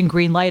the red and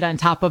green light on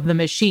top of the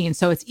machine.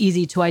 So it's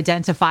easy to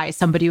identify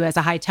somebody who has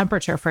a high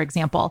temperature, for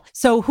example.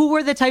 So who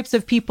were the types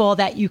of people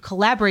that you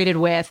collaborated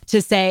with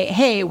to say,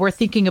 hey, we're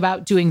thinking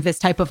about doing this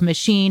type of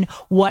machine.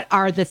 What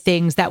are the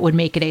things that would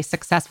make it a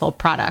successful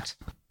product?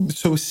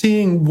 So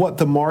seeing what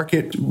the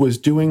market was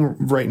doing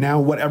right now,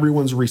 what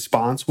everyone's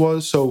response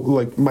was. So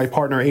like my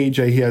partner,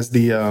 AJ, he has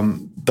the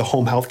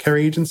home healthcare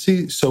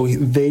agency. So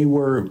they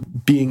were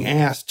being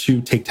asked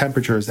to take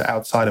temperatures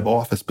outside of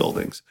office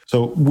buildings.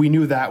 So we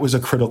knew that was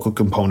a critical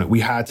component. We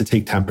had to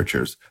take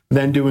temperatures.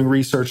 Then doing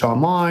research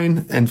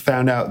online and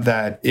found out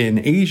that in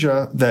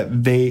Asia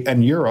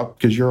and Europe,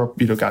 because Europe,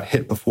 got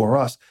hit before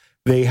us,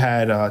 they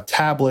had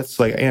tablets,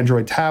 like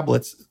Android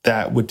tablets,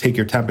 that would take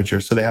your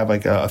temperature. So they have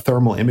like a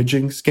thermal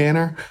imaging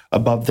scanner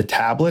above the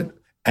tablet.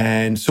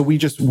 And so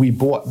we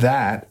bought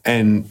that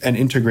and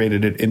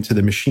integrated it into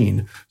the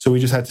machine. So we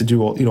just had to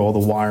do all the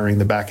wiring,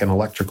 the back end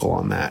electrical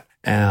on that.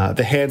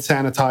 The hand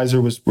sanitizer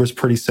was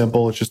pretty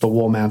simple. It's just a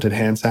wall mounted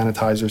hand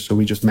sanitizer. So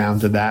we just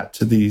mounted that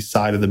to the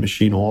side of the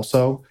machine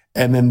also.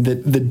 And then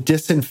the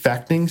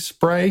disinfecting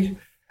spray,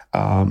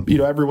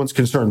 everyone's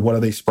concerned, what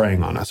are they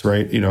spraying on us,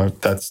 right?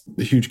 That's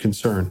a huge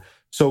concern.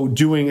 So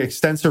doing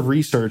extensive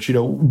research,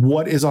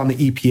 what is on the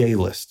EPA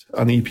list,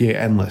 on the EPA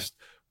N list?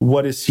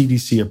 What is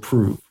CDC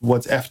approved?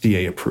 What's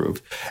FDA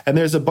approved? And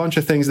there's a bunch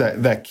of things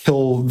that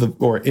kill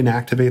or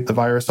inactivate the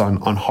virus on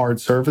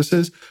hard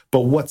surfaces,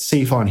 but what's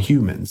safe on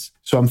humans?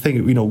 So I'm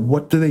thinking,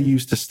 what do they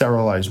use to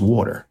sterilize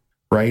water?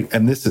 Right.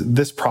 And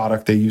this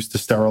product they use to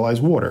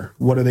sterilize water.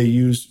 What do they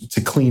use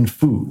to clean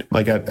food?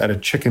 Like at a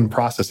chicken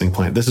processing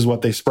plant. This is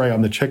what they spray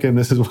on the chicken.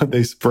 This is what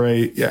they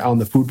spray on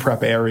the food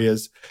prep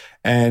areas.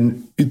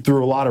 And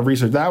through a lot of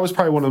research, that was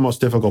probably one of the most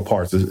difficult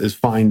parts is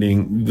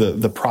finding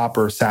the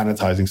proper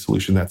sanitizing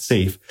solution that's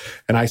safe.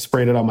 And I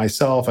sprayed it on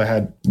myself. I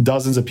had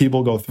dozens of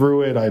people go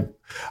through it.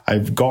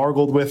 I've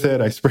gargled with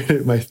it. I sprayed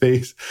it in my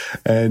face,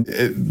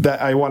 and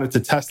I wanted to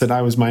test it.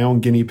 I was my own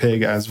guinea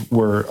pig, as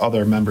were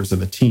other members of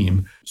the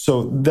team.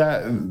 So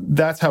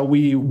that's how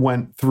we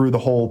went through the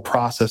whole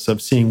process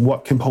of seeing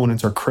what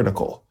components are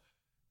critical,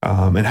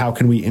 and how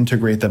can we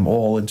integrate them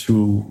all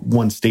into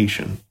one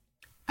station.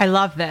 I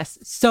love this.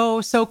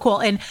 So cool.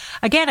 And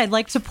again, I'd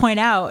like to point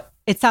out,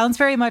 it sounds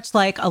very much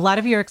like a lot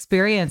of your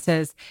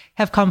experiences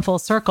have come full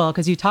circle,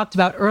 because you talked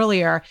about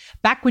earlier,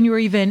 back when you were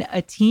even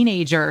a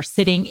teenager,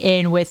 sitting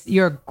in with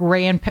your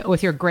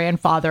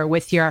grandfather,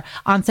 with your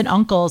aunts and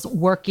uncles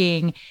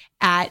working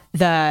at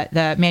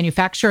the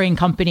manufacturing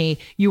company.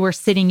 You were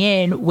sitting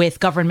in with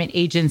government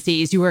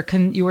agencies. You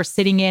were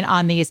sitting in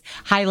on these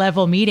high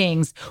level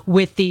meetings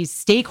with these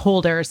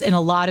stakeholders in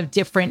a lot of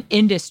different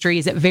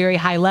industries at very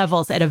high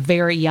levels at a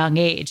very young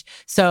age.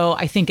 So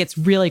I think it's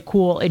really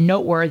cool and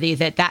noteworthy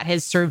that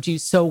has served you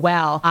so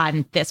well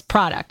on this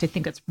product. I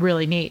think it's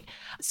really neat.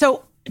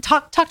 So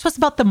talk to us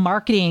about the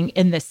marketing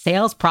and the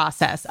sales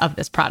process of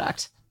this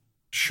product.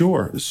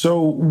 Sure.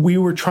 So we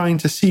were trying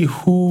to see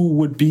who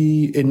would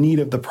be in need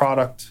of the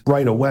product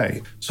right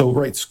away.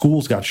 So,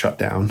 schools got shut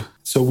down.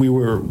 So we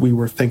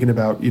were thinking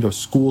about,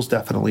 schools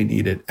definitely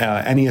need it.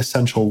 Any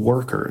essential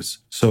workers.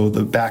 So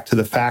back to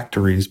the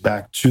factories,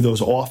 back to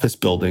those office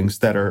buildings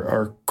that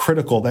are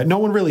critical, that no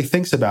one really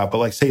thinks about,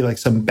 but say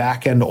some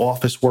back end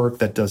office work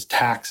that does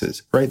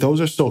taxes, right?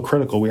 Those are still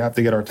critical. We have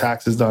to get our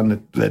taxes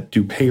done that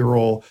do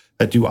payroll,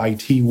 that do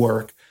IT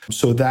work.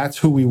 So that's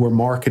who we were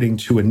marketing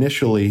to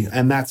initially,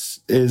 and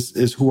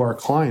is who our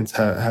clients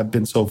have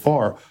been so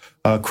far.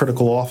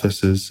 Critical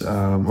offices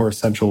or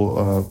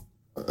essential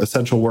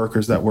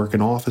workers that work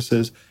in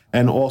offices,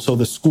 and also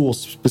the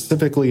schools,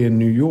 specifically in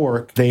New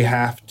York. They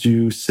have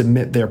to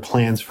submit their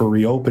plans for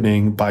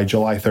reopening by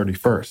July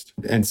 31st.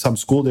 And some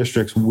school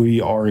districts, we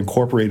are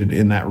incorporated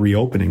in that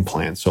reopening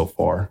plan so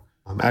far.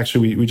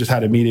 Actually, we just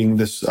had a meeting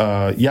this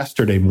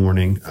yesterday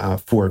morning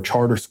for a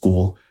charter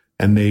school.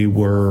 And they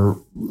were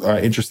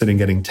interested in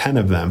getting 10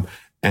 of them.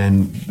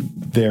 And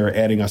they're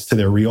adding us to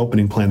their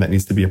reopening plan that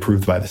needs to be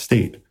approved by the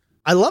state.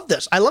 I love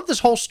this. I love this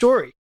whole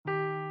story.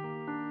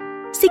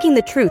 Seeking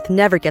the truth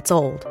never gets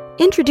old.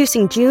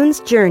 Introducing June's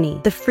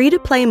Journey, the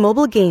free-to-play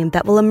mobile game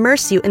that will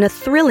immerse you in a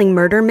thrilling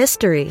murder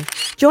mystery.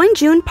 Join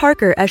June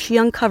Parker as she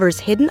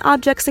uncovers hidden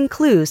objects and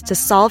clues to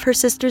solve her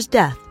sister's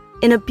death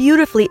in a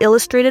beautifully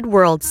illustrated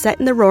world set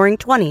in the Roaring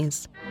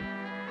 '20s.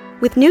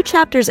 With new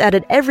chapters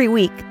added every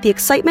week, the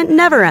excitement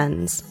never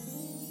ends.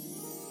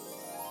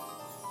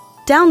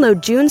 Download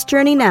June's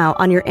Journey now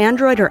on your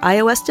Android or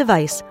iOS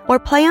device, or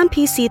play on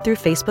PC through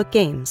Facebook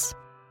Games.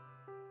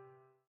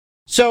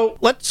 So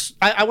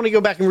I want to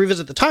go back and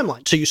revisit the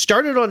timeline. So you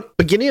started on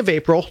beginning of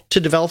April to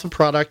develop a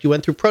product. You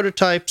went through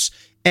prototypes.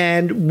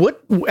 And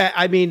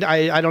I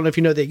don't know if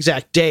you know the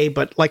exact day,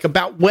 but like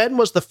about when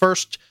was the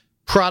first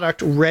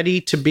product ready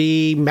to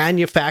be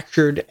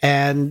manufactured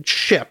and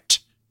shipped?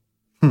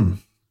 I'd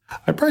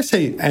probably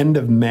say end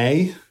of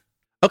May.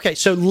 Okay,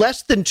 so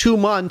less than 2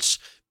 months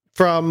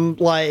from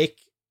like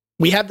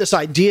we have this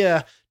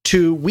idea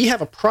to we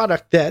have a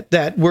product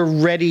that we're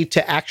ready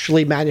to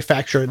actually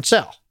manufacture and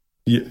sell.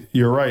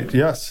 You're right.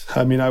 Yes.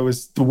 I mean, I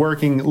was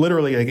working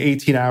literally like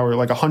 18 hours,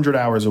 like 100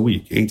 hours a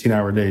week,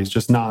 18-hour days,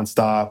 just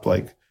nonstop.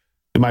 Like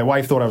my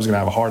wife thought I was going to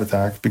have a heart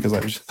attack because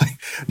I was just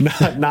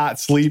like not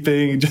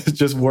sleeping,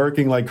 just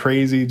working like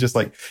crazy, just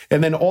like,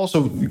 and then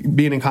also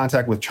being in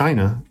contact with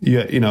China,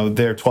 you know,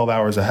 they're 12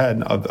 hours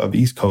ahead of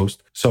East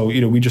Coast. So,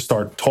 you know, we just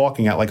start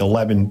talking at like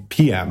 11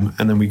 p.m.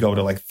 and then we go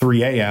to like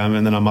 3 a.m.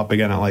 and then I'm up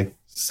again at like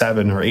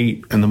 7 or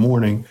 8 in the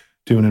morning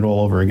doing it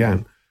all over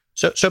again.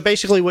 So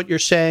basically what you're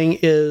saying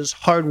is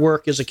hard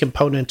work is a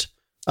component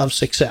of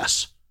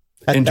success.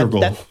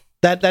 Integral.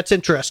 That's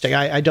interesting.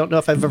 I don't know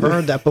if I've ever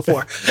heard that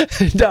before.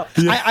 No,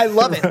 yeah. I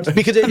love it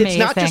because it's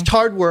not just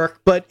hard work,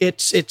 but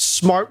it's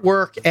smart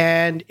work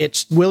and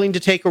it's willing to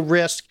take a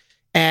risk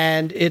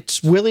and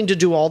it's willing to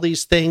do all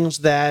these things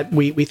that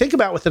we think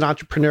about with an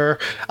entrepreneur,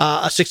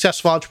 a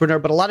successful entrepreneur,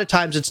 but a lot of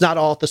times it's not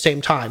all at the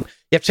same time.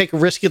 You have to take a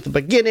risk at the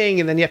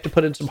beginning and then you have to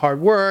put in some hard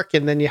work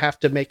and then you have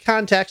to make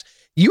contacts.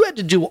 You had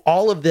to do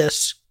all of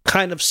this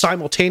kind of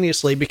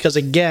simultaneously because,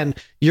 again,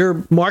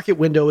 your market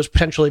window is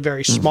potentially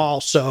very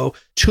small. So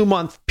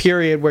 2-month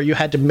period where you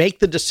had to make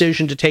the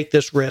decision to take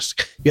this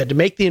risk. You had to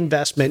make the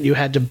investment. You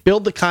had to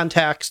build the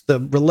contacts, the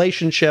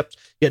relationships.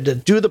 You had to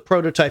do the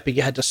prototyping.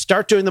 You had to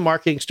start doing the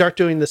marketing, start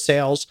doing the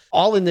sales,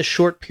 all in this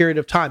short period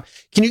of time.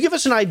 Can you give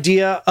us an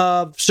idea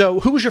of,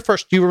 so who was your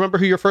first, do you remember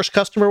who your first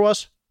customer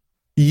was?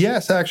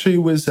 Yes, actually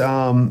it was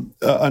an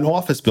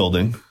office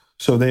building.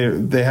 So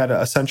they had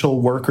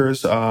essential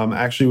workers.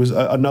 Actually, it was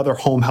another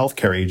home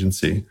healthcare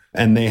agency,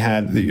 and they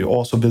had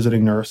also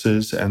visiting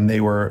nurses. And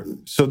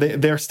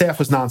their staff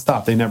was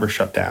nonstop. They never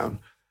shut down.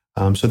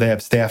 So they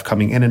have staff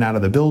coming in and out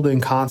of the building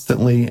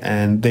constantly,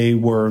 and they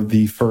were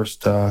the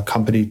first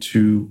company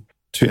to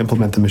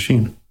implement the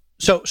machine.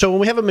 So when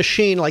we have a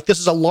machine, like this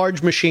is a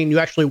large machine, you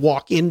actually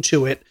walk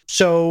into it.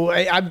 So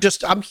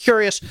I'm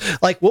curious,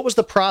 like what was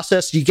the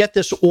process? You get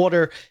this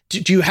order.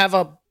 Do you have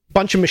a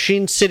bunch of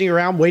machines sitting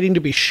around waiting to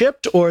be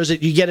shipped, or is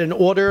it you get an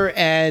order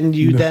and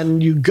then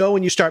you go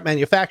and you start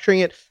manufacturing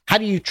it? How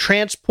do you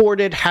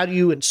transport it? How do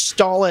you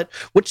install it?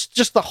 What's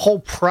just the whole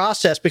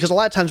process? Because a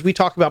lot of times we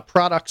talk about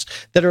products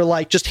that are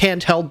like just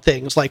handheld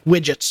things like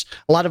widgets.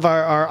 A lot of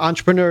our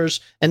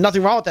entrepreneurs, and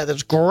nothing wrong with that,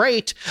 that's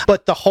great,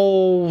 but the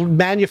whole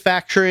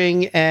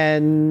manufacturing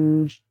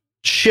and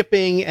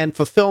shipping and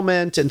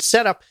fulfillment and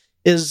setup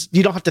is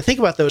you don't have to think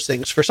about those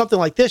things. For something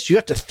like this, you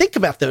have to think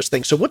about those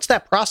things. So what's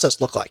that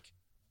process look like?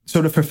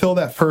 So to fulfill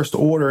that first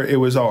order, it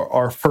was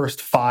our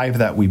first 5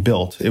 that we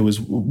built. It was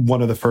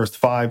one of the first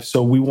 5.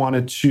 So we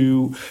wanted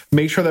to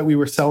make sure that we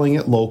were selling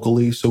it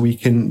locally so we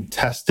can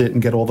test it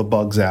and get all the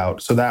bugs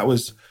out. So that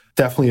was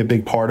definitely a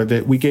big part of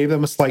it. We gave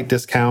them a slight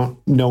discount,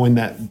 knowing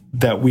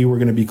that we were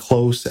going to be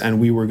close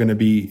and we were going to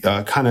be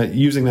kind of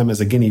using them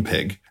as a guinea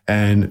pig.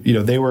 And you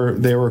know they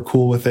were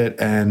cool with it,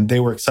 and they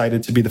were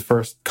excited to be the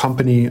first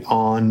company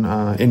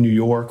in New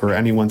York or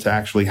anyone to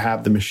actually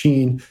have the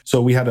machine.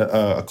 So we had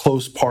a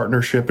close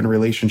partnership and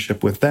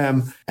relationship with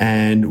them,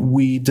 and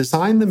we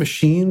designed the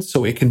machine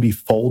so it can be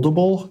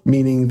foldable,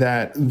 meaning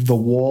that the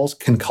walls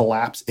can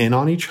collapse in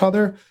on each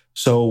other.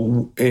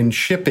 So in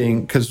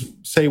shipping, because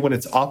say when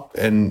it's up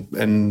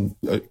and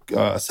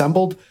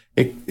assembled,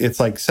 it's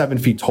like 7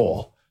 feet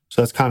tall.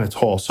 So that's kind of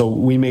tall. So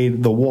we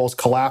made the walls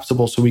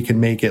collapsible so we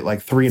can make it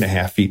like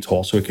 3.5 feet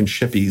tall so it can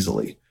ship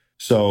easily.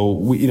 So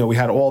we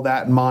had all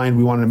that in mind.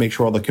 We wanted to make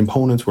sure all the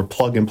components were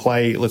plug and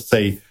play. Let's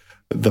say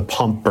the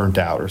pump burnt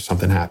out or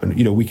something happened.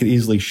 We could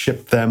easily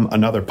ship them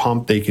another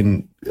pump. They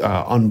can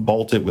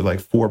unbolt it with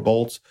like 4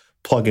 bolts,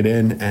 plug it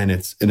in, and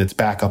it's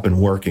back up and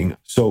working.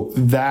 So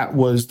that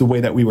was the way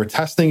that we were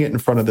testing it in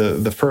front of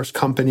the first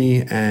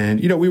company. And,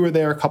 we were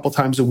there a couple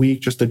times a week,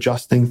 just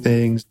adjusting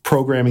things,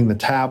 programming the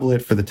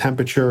tablet for the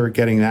temperature,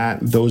 getting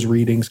those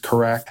readings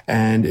correct.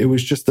 And it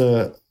was just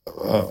a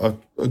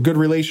good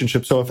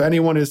relationship. So if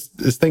anyone is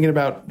thinking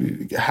about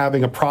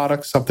having a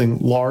product, something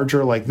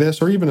larger like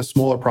this, or even a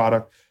smaller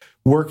product,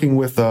 working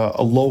with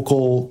a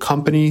local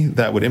company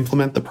that would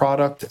implement the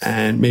product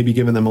and maybe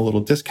giving them a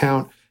little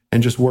discount,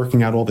 and just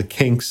working out all the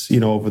kinks,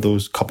 over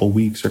those couple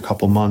weeks or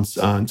couple months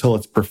until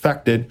it's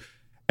perfected.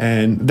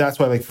 And that's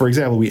why, like, for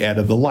example, we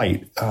added the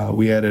light.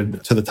 We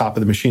added to the top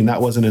of the machine. That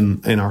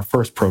wasn't in our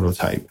first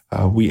prototype.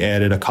 We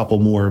added a couple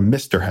more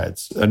mister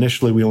heads.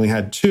 Initially, we only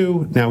had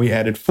 2. Now we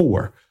added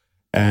 4.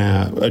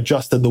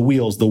 Adjusted the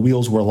wheels. The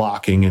wheels were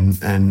locking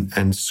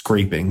and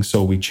scraping,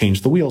 so we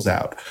changed the wheels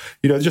out.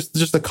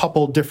 Just a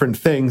couple different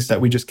things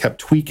that we just kept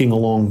tweaking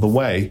along the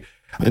way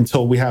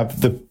until we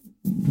have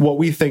what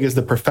we think is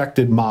the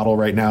perfected model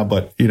right now.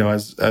 But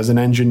as an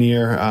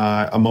engineer,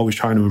 I'm always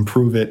trying to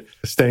improve it,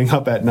 staying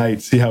up at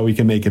night, see how we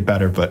can make it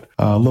better, but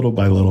little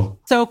by little.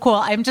 So cool.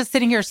 I'm just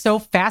sitting here so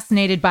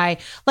fascinated by,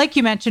 like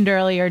you mentioned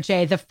earlier,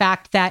 Jay, the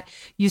fact that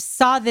you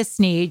saw this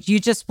need, you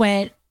just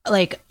went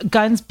like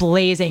guns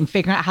blazing,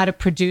 figuring out how to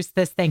produce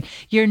this thing.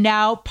 You're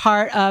now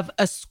part of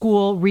a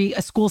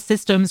school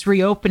systems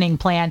reopening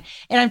plan.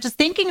 And I'm just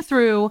thinking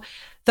through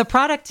the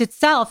product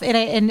itself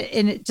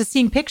and just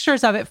seeing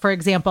pictures of it, for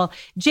example.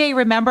 Jay,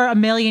 remember a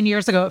million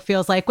years ago, it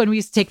feels like, when we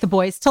used to take the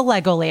boys to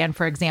Legoland,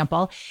 for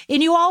example,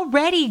 and you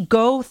already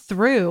go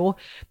through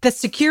the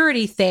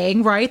security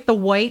thing, right? The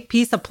white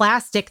piece of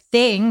plastic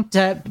thing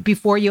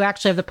before you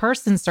actually have the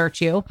person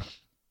search you.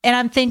 And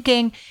I'm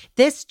thinking,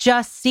 this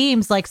just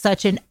seems like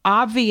such an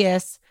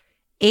obvious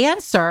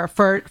answer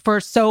for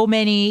so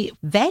many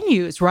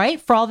venues, right?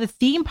 For all the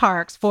theme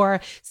parks,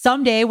 for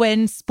someday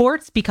when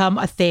sports become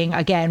a thing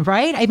again,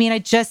 right? I mean,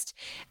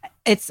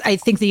 I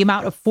think the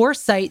amount of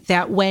foresight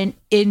that went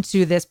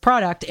into this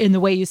product and the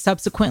way you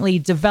subsequently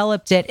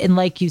developed it, and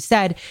like you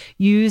said,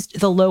 used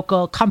the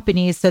local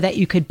companies so that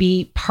you could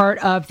be part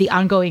of the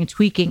ongoing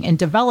tweaking and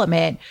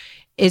development,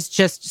 is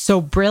just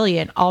so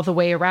brilliant all the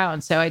way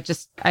around. So I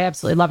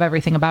absolutely love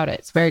everything about it.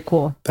 It's very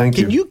cool. Thank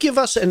you. Can you give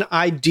us an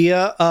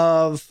idea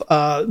of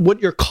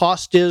what your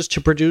cost is to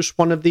produce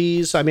one of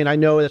these? I mean, I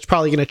know it's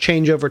probably going to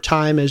change over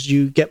time as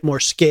you get more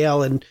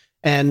scale and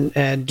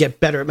get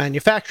better at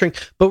manufacturing.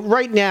 But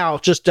right now,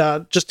 just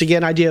to get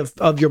an idea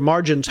of your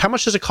margins, how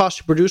much does it cost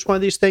to produce one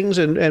of these things,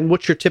 and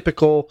what's your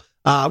typical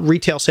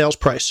retail sales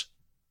price?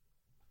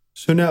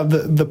 So now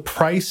the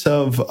price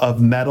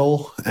of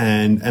metal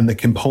and the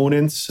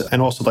components, and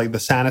also like the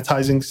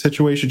sanitizing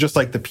situation, just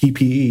like the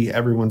PPE,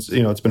 everyone's,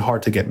 it's been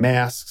hard to get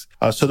masks.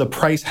 So the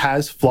price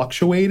has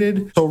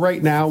fluctuated. So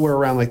right now we're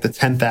around like the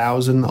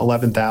 10,000,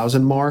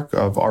 11,000 mark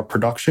of our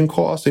production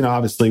costs.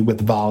 Obviously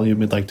with volume,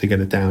 we'd like to get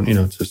it down,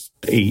 to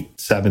 8,000,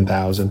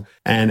 7,000.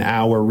 And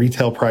our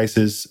retail price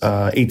is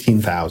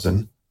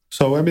 18,000.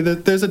 So, I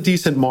mean, there's a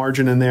decent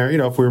margin in there.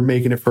 If we're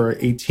making it for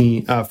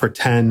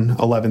 10,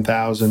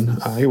 11,000,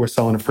 we're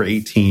selling it for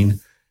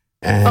 18.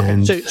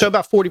 And okay, so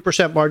about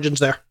 40% margins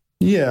there.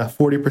 Yeah,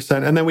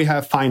 40%. And then we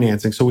have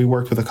financing. So we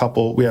worked with a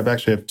couple. We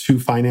actually have 2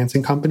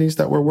 financing companies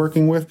that we're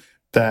working with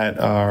that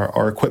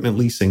are equipment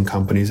leasing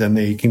companies. And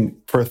they can,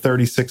 for a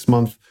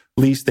 36-month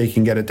lease, they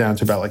can get it down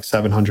to about like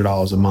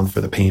 $700 a month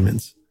for the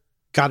payments.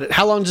 Got it.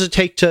 How long does it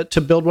take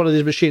to build one of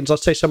these machines?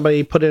 Let's say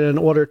somebody put in an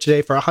order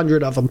today for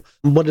 100 of them.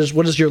 What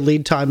does your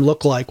lead time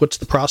look like? What's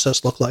the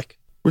process look like?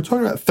 We're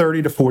talking about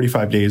 30 to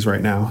 45 days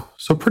right now.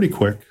 So pretty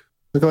quick.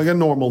 Like a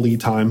normal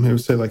lead time, it would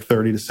say like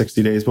 30 to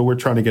 60 days, but we're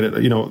trying to get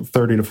it,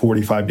 30 to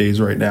 45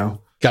 days right now.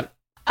 Got it.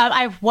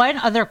 I have one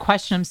other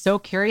question I'm so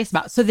curious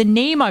about. So the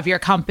name of your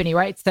company,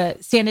 right? It's the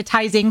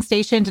Sanitizing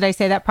Station. Did I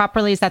say that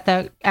properly? Is that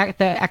the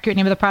accurate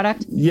name of the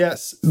product?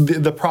 Yes.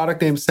 The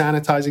product name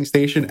Sanitizing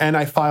Station. And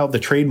I filed the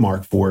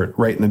trademark for it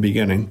right in the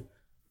beginning.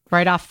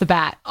 Right off the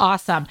bat.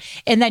 Awesome.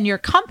 And then your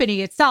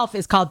company itself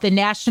is called the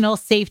National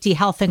Safety,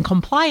 Health, and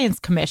Compliance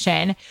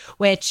Commission,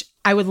 which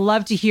I would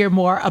love to hear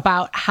more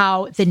about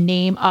how the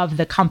name of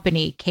the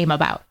company came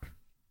about.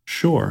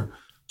 Sure.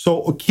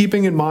 So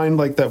keeping in mind,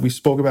 like that we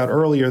spoke about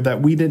earlier,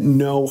 that we didn't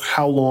know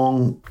how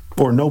long,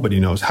 or nobody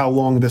knows how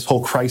long this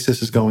whole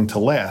crisis is going to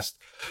last.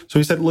 So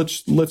we said,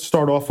 let's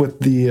start off with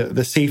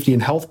the safety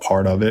and health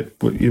part of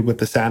it, with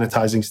the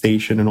sanitizing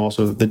station and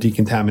also the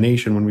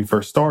decontamination when we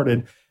first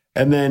started.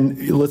 And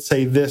then let's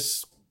say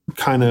this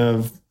kind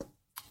of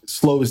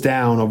slows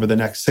down over the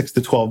next 6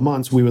 to 12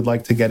 months, we would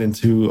like to get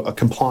into a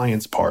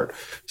compliance part,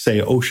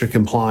 say OSHA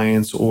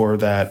compliance or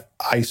that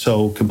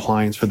ISO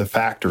compliance for the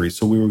factory.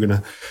 So we were going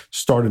to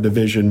start a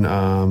division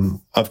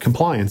of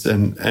compliance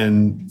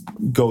and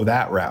go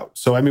that route.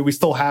 So, I mean, we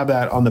still have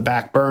that on the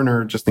back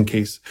burner just in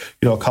case,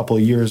 a couple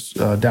of years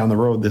down the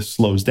road, this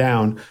slows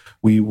down.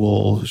 We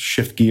will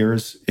shift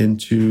gears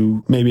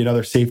into maybe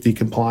another safety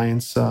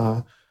compliance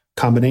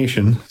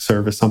combination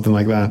service, something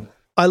like that.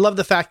 I love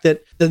the fact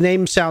that the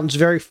name sounds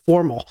very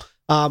formal.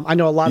 I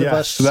know a lot of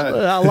us,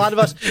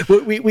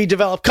 we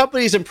develop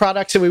companies and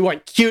products and we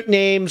want cute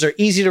names or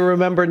easy to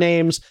remember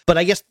names. But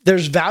I guess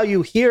there's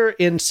value here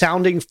in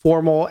sounding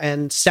formal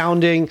and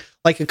sounding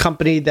like a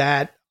company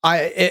that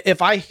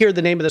if I hear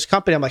the name of this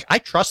company, I'm like, I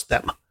trust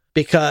them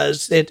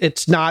because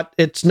it's not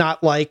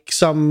like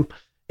some.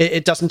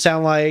 It doesn't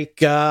sound like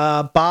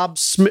Bob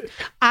Smith.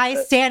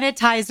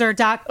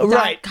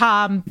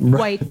 iSanitizer.com,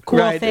 white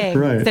cool thing.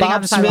 Right.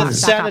 Bob Smith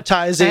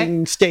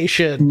sanitizing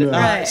station.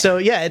 Right. So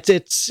yeah,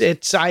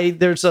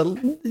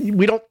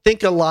 we don't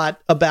think a lot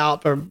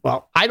about,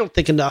 I don't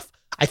think enough.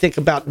 I think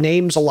about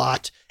names a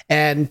lot.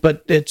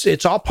 But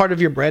it's all part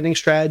of your branding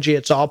strategy.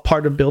 It's all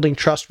part of building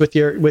trust with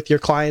your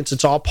clients.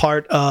 It's all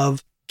part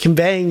of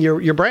conveying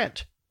your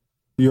brand.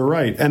 You're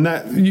right. And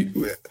that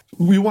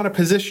you want to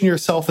position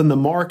yourself in the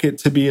market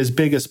to be as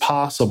big as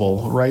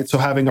possible, right? So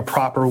having a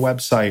proper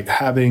website,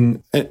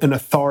 having an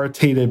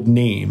authoritative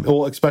name,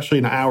 well, especially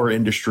in our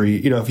industry,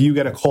 if you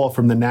get a call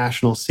from the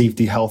National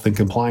Safety, Health and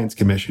Compliance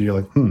Commission,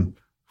 you're like,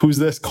 who's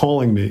this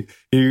calling me?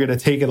 You're going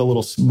to take it a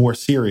little more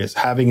serious,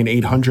 having an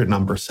 800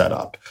 number set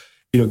up,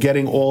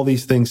 getting all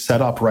these things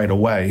set up right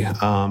away.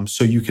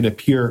 So you can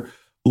appear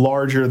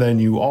larger than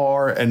you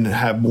are and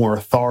have more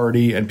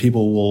authority, and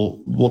people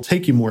will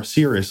take you more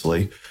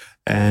seriously.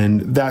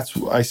 And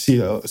I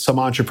see some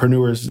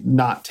entrepreneurs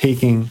not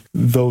taking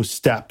those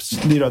steps.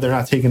 They're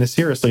not taking it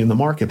seriously in the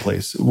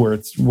marketplace where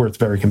it's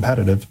very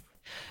competitive.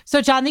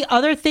 So, John, the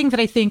other thing that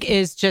I think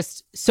is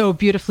just so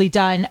beautifully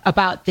done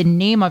about the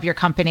name of your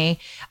company,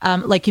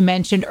 like you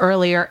mentioned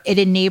earlier, it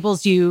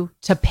enables you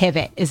to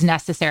pivot as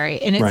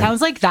necessary. And it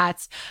sounds like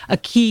that's a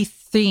key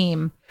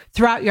theme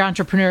throughout your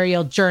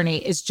entrepreneurial journey,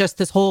 is just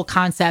this whole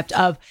concept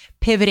of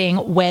pivoting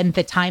when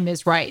the time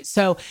is right.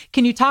 So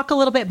can you talk a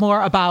little bit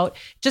more about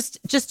just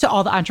to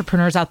all the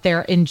entrepreneurs out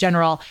there in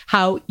general,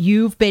 how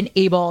you've been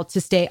able to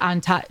stay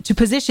on top, to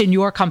position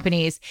your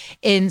companies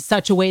in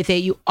such a way that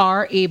you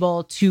are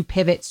able to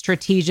pivot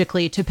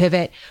strategically, to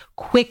pivot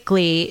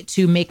quickly,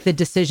 to make the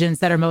decisions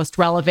that are most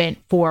relevant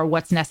for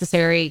what's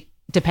necessary,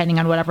 depending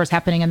on whatever's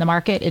happening in the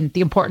market, and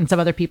the importance of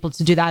other people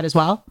to do that as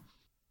well?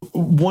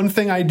 One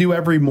thing I do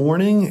every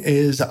morning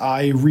is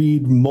I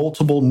read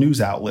multiple news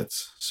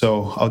outlets.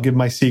 So I'll give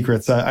my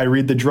secrets. I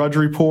read the Drudge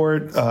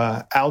Report,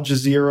 Al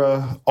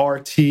Jazeera,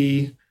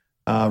 RT,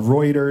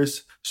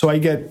 Reuters. So I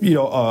get,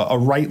 a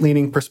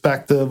right-leaning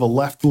perspective, a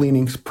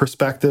left-leaning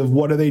perspective.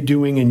 What are they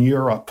doing in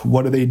Europe?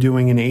 What are they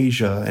doing in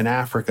Asia and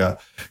Africa?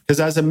 Because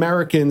as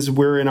Americans,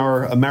 we're in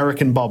our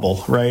American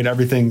bubble, right?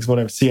 Everything's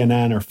whatever,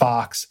 CNN or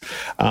Fox.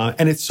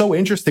 And it's so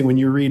interesting when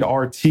you read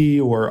RT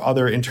or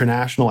other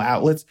international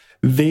outlets,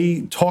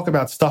 they talk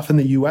about stuff in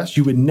the US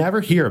you would never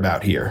hear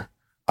about here.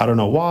 I don't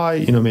know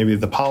why, maybe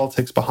the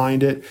politics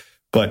behind it.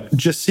 But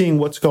just seeing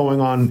what's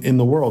going on in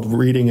the world,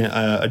 reading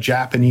a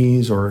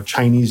Japanese or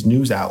Chinese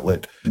news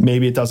outlet,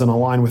 maybe it doesn't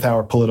align with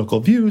our political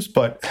views,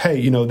 but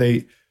hey,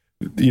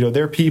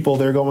 they're people,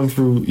 they're going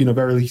through,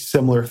 very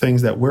similar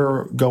things that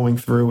we're going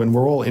through, and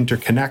we're all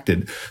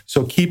interconnected.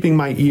 So keeping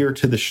my ear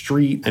to the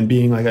street and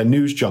being like a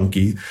news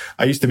junkie,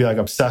 I used to be like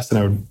obsessed, and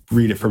I would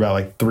read it for about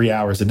like 3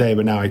 hours a day,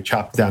 but now I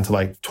chop it down to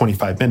like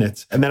 25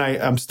 minutes. And then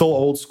I'm still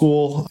old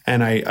school,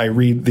 and I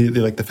read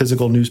the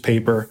physical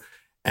newspaper,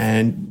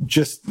 and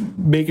just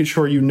making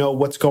sure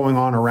what's going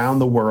on around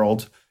the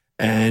world.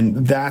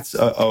 And that's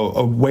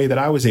a way that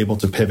I was able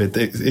to pivot,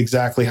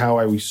 exactly how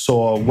I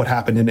saw what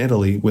happened in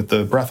Italy with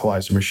the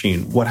breathalyzer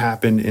machine, what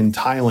happened in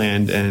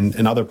Thailand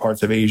and other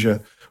parts of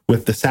Asia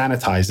with the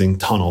sanitizing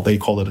tunnel. They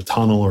call it a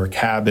tunnel or a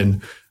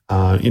cabin.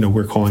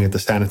 We're calling it the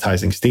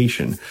sanitizing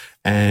station.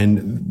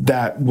 And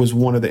that was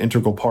one of the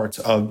integral parts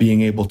of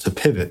being able to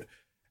pivot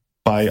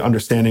by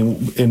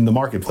understanding in the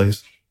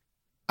marketplace.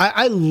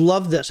 I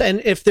love this.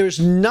 And if there's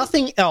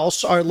nothing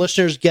else our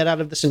listeners get out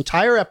of this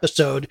entire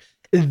episode,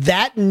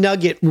 that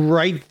nugget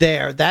right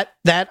there, that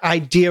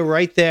idea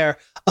right there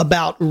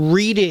about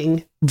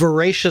reading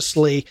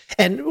voraciously.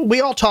 And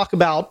we all talk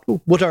about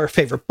what are our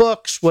favorite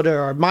books, what are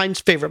our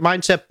favorite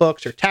mindset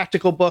books or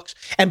tactical books.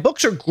 And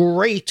books are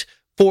great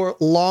for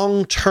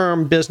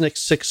long-term business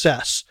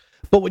success.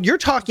 But what you're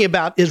talking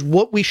about is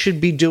what we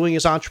should be doing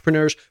as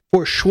entrepreneurs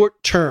for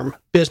short-term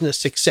business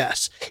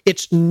success.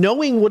 It's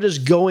knowing what is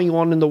going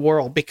on in the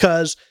world,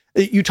 because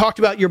you talked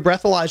about your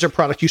breathalyzer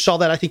product. You saw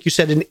that, I think you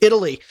said, in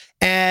Italy.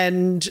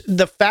 And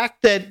the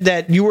fact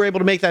that you were able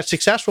to make that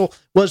successful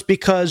was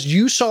because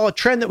you saw a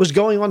trend that was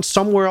going on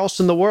somewhere else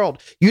in the world.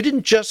 You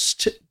didn't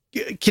just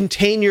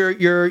contain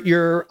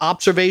your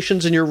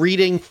observations and your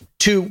reading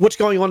to what's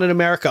going on in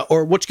America,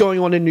 or what's going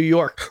on in New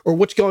York, or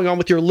what's going on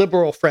with your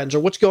liberal friends, or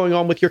what's going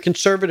on with your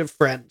conservative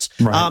friends.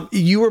 Right.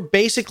 You were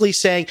basically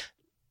saying,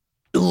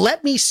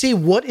 let me see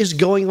what is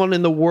going on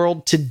in the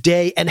world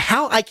today and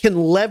how I can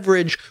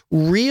leverage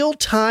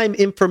real-time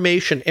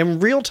information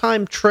and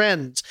real-time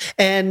trends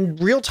and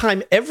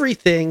real-time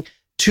everything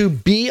to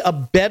be a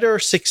better,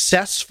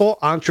 successful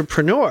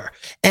entrepreneur.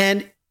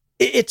 And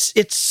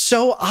it's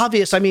so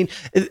obvious. I mean,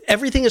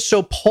 everything is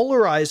so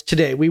polarized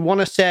today. We want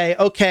to say,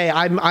 okay,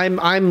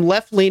 I'm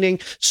left leaning,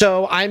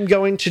 so I'm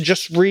going to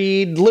just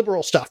read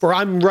liberal stuff, or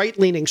I'm right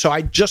leaning, so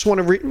I just want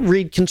to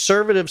read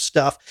conservative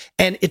stuff.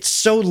 And it's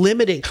so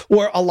limiting.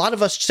 Or a lot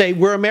of us say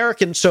we're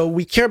American, so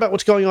we care about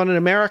what's going on in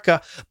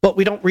America, but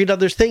we don't read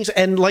other things.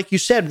 And like you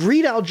said,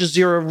 read Al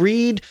Jazeera,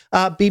 read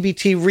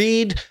BBT,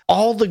 read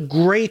all the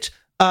great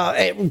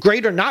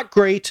or not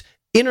great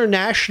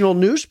international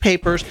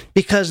newspapers,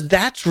 because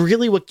that's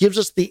really what gives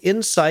us the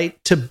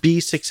insight to be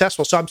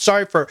successful. So I'm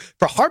sorry for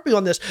harping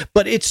on this,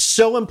 but it's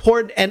so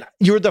important. And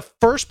you're the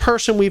first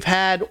person we've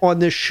had on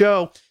this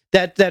show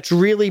that's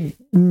really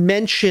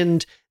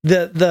mentioned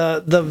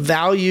the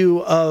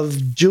value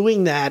of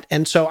doing that.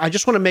 And so I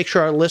just want to make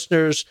sure our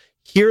listeners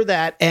hear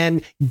that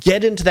and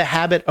get into the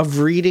habit of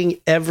reading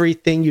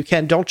everything you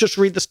can. Don't just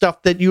read the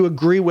stuff that you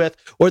agree with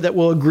or that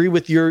will agree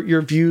with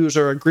your views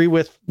or agree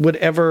with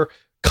whatever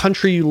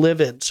country you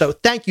live in. So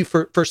thank you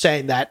for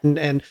saying that.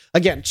 And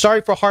again,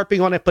 sorry for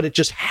harping on it, but it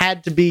just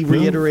had to be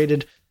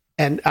reiterated.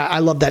 And I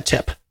love that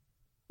tip.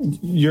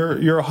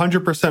 You're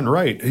 100%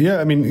 right. Yeah,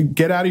 I mean,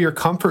 get out of your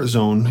comfort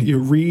zone. You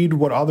read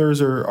what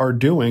others are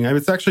doing. I mean,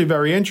 it's actually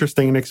very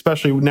interesting, and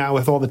especially now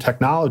with all the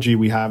technology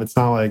we have, it's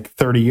not like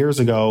 30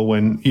 years ago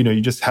when you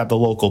just have the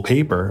local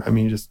paper. I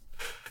mean, just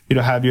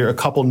have a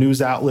couple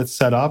news outlets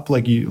set up,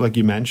 like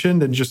you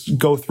mentioned, and just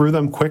go through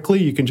them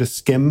quickly. You can just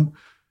skim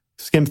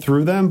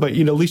through them, but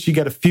at least you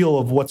get a feel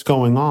of what's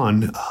going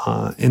on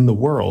in the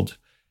world.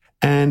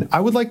 And I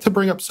would like to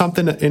bring up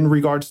something in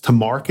regards to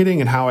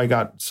marketing and how I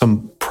got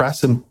some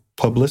press and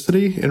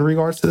publicity in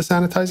regards to the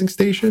sanitizing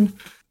station.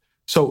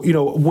 So,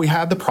 we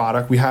had the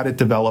product, we had it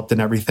developed and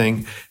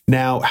everything.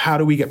 Now, how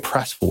do we get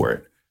press for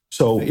it?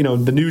 So,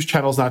 the news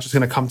channel is not just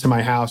going to come to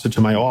my house or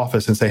to my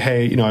office and say,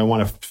 hey, I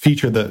want to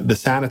feature the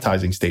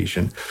sanitizing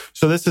station.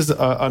 So this is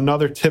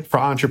another tip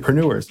for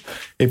entrepreneurs.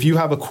 If you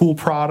have a cool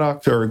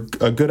product or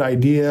a good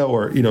idea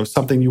or,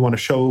 something you want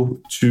to show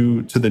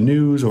to the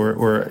news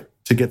or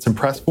to get some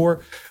press for,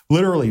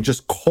 literally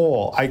just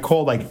call. I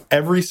called like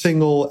every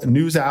single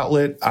news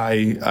outlet.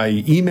 I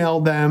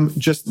emailed them,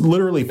 just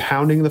literally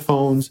pounding the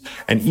phones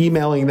and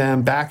emailing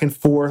them back and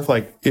forth.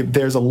 Like if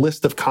there's a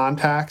list of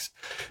contacts,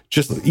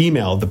 just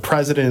email the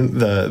president,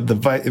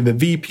 the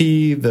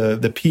VP,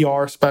 the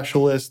PR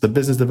specialist, the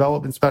business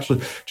development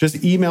specialist,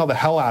 just email the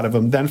hell out of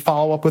them, then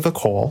follow up with a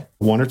call,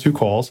 1 or 2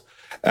 calls.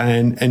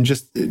 And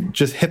just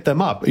hit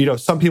them up.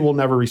 Some people will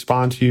never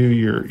respond to you.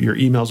 Your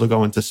emails will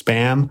go into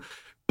spam.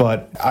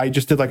 But I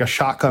just did like a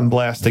shotgun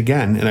blast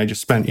again. And I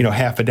just spent,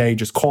 half a day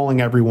just calling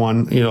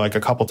everyone, like a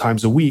couple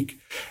times a week.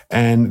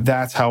 And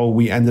that's how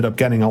we ended up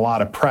getting a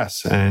lot of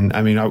press. And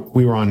I mean,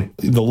 we were on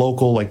the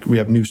local, like we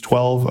have News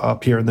 12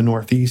 up here in the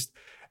Northeast.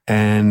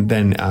 And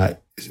then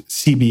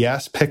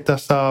CBS picked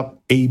us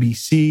up,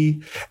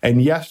 ABC.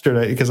 And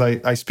yesterday, because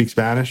I speak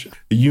Spanish,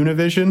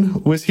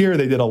 Univision was here.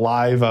 They did a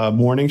live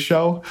morning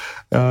show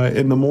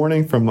in the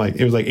morning from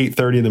it was like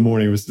 8:30 in the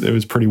morning. It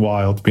was pretty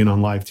wild being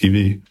on live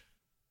TV.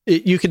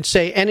 You can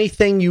say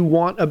anything you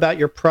want about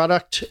your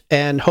product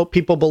and hope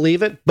people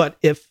believe it. But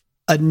if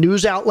a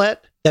news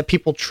outlet that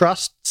people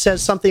trust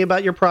says something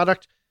about your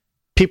product,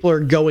 people are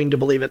going to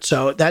believe it.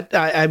 So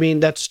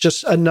that's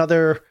just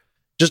another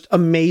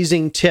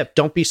amazing tip.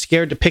 Don't be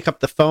scared to pick up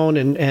the phone.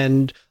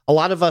 And a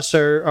lot of us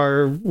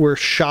we're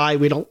shy.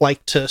 We don't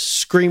like to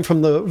scream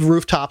from the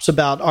rooftops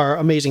about our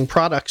amazing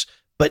products,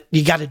 but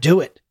you got to do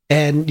it.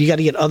 And you got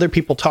to get other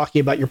people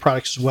talking about your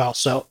products as well.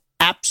 So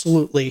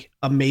absolutely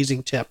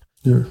amazing tip.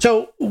 Yeah.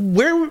 So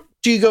where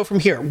do you go from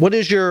here?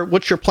 What's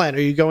your plan?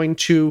 Are you going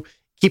to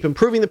keep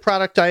improving the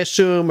product, I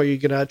assume? Are you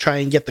going to try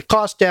and get the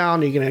cost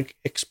down? Are you going to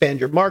expand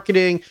your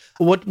marketing?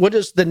 What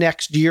does the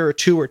next year or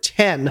 2 or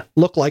 10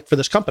 look like for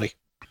this company?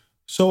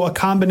 So a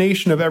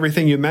combination of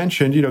everything you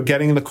mentioned,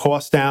 getting the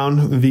cost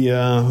down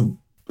via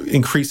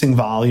increasing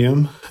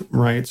volume,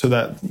 right? So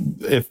that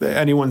if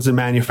anyone's in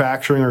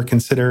manufacturing or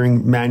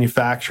considering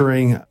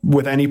manufacturing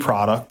with any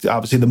product,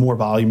 obviously the more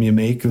volume you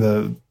make,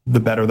 the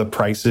better the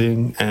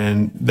pricing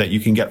and that you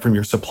can get from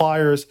your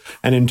suppliers.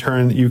 And in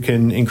turn, you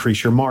can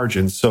increase your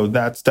margins. So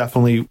that's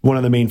definitely one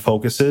of the main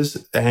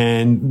focuses.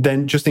 And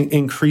then just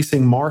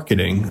increasing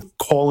marketing,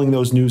 calling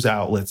those news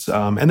outlets.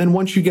 And then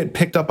once you get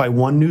picked up by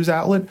one news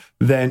outlet,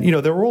 then,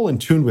 they're all in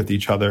tune with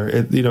each other.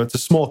 It's a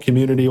small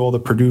community. All the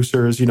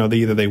producers,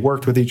 they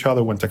worked with each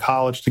other, went to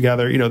college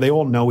together, they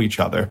all know each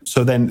other.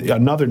 So then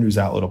another news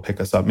outlet will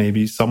pick us up.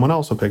 Maybe someone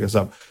else will pick us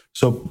up.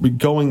 So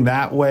going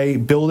that way,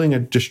 building a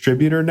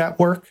distributor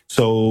network.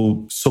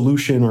 So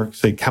solution or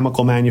say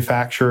chemical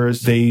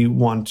manufacturers, they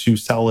want to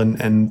sell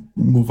and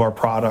move our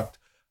product.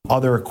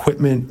 Other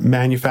equipment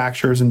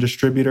manufacturers and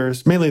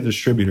distributors, mainly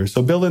distributors.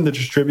 So building the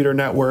distributor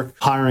network,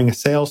 hiring a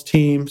sales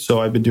team.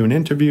 So I've been doing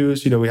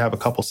interviews. We have a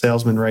couple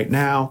salesmen right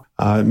now,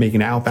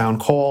 making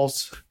outbound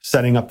calls,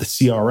 setting up the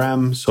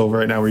CRM. So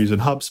right now we're using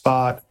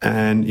HubSpot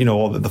and,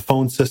 all the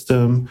phone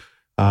system.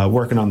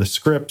 Working on the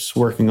scripts,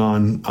 working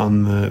on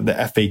the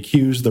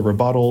FAQs, the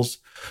rebuttals.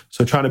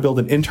 So trying to build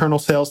an internal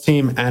sales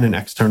team and an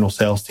external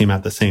sales team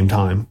at the same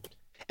time.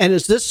 And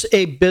is this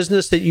a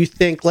business that you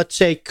think, let's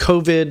say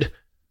COVID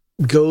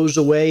goes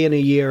away in a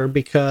year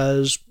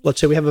because let's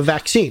say we have a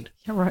vaccine?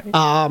 Yeah,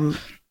 right.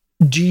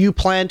 Do you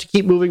plan to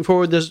keep moving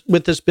forward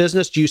with this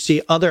business? Do you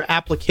see other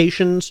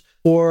applications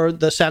for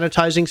the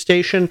sanitizing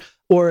station?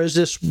 Or is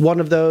this one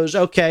of those,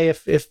 okay,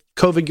 if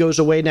COVID goes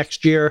away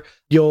next year,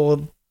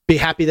 you'll be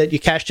happy that you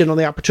cashed in on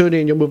the opportunity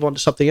and you'll move on to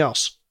something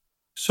else?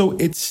 So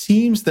it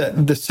seems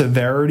that the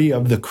severity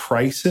of the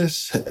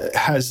crisis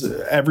has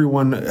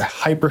everyone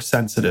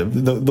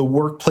hypersensitive. The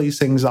workplace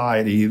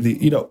anxiety,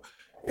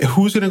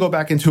 who's going to go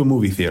back into a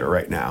movie theater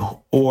right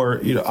now?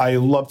 Or, I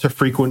love to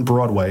frequent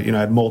Broadway. I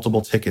had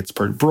multiple tickets.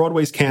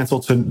 Broadway's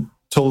canceled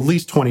till at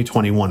least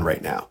 2021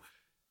 right now.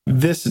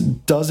 This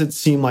doesn't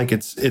seem like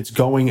it's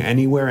going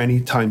anywhere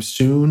anytime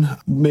soon.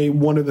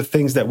 One of the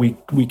things that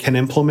we can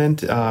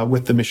implement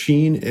with the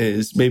machine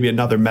is maybe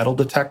another metal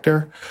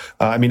detector.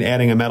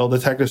 Adding a metal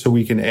detector so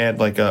we can add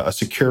like a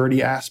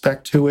security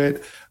aspect to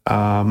it.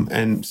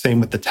 And same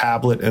with the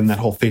tablet and that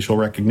whole facial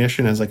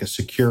recognition as like a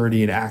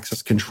security and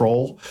access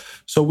control.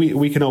 So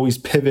we can always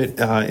pivot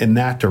in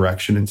that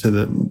direction into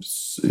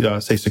the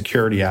say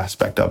security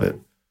aspect of it.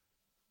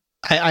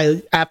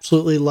 I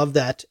absolutely love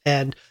that.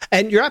 And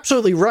you're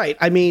absolutely right.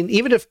 I mean,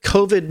 even if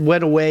COVID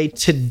went away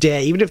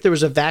today, even if there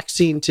was a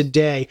vaccine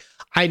today,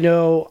 I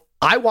know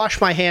I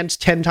wash my hands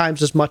 10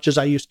 times as much as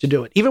I used to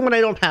do it, even when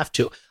I don't have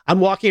to. I'm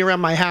walking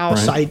around my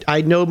house. Right.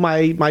 I know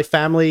my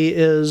family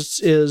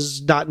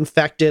is not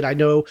infected. I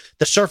know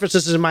the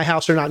surfaces in my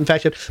house are not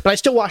infected, but I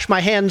still wash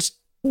my hands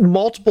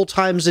multiple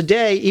times a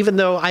day, even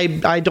though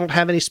I don't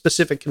have any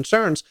specific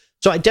concerns.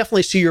 So I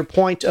definitely see your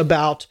point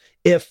about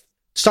if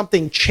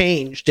something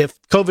changed, if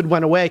COVID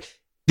went away,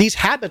 these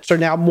habits are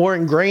now more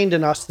ingrained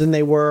in us than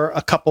they were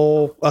a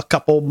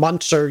couple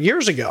months or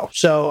years ago.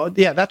 So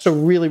yeah, that's a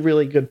really,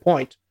 really good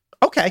point.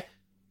 Okay.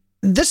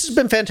 This has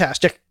been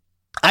fantastic.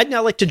 I'd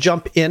now like to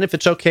jump in, if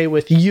it's okay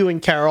with you and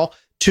Carol,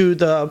 to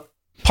the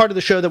part of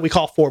the show that we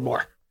call Four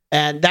More.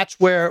 And that's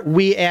where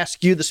we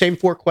ask you the same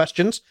 4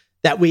 questions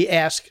that we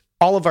ask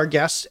all of our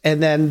guests.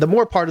 And then the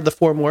more part of the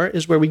Four More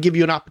is where we give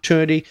you an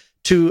opportunity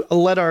to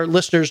let our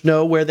listeners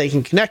know where they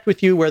can connect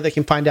with you, where they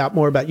can find out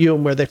more about you,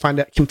 and where they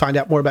can find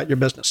out more about your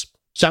business.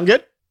 Sound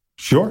good?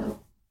 Sure.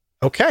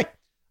 Okay.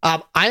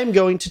 I am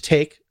going to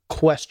take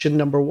question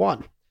number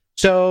 1.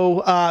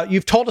 So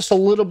you've told us a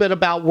little bit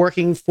about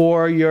working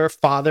for your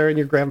father and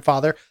your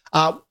grandfather.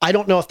 I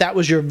don't know if that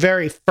was your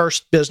very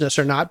first business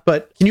or not,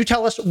 but can you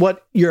tell us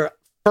what your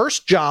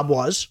first job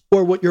was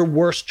or what your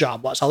worst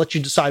job was? I'll let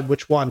you decide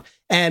which one.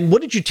 And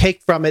what did you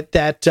take from it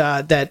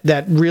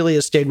that really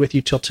has stayed with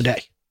you till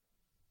today?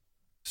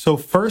 So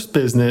first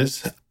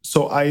business,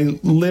 so I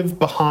lived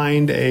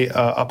behind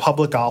a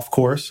public golf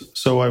course.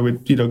 So I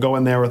would, go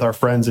in there with our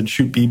friends and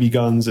shoot BB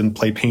guns and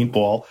play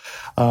paintball.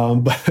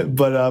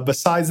 But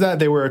besides that,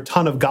 there were a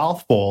ton of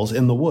golf balls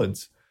in the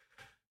woods.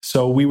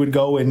 So we would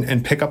go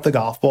and pick up the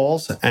golf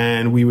balls,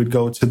 and we would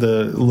go to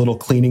the little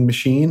cleaning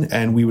machine,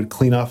 and we would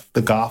clean up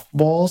the golf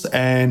balls,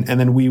 and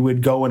then we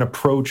would go and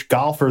approach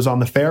golfers on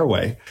the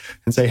fairway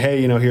and say,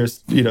 hey, here's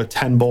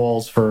 10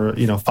 balls for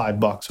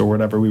 $5 or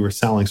whatever we were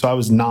selling. So I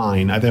was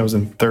 9. I think I was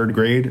in 3rd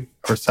grade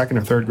or 2nd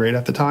or 3rd grade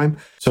at the time.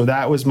 So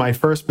that was my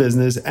first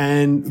business.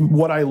 And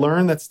what I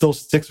learned that still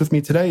sticks with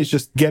me today is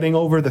just getting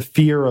over the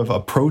fear of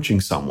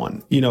approaching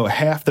someone.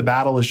 Half the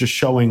battle is just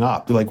showing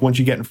up. Like once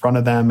you get in front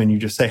of them and you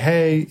just say,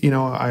 hey,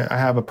 I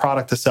have a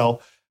product to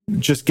sell,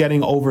 just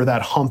getting over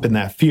that hump and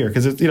that fear.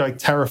 Because it's like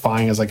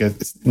terrifying as like a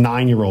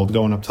 9-year-old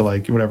going up to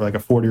like a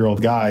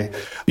 40-year-old guy,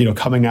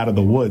 coming out of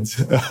the woods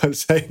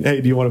saying,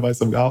 hey, do you want to buy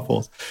some golf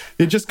balls?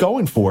 You're just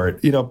going for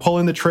it,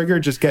 pulling the trigger,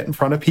 just get in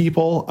front of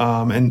people,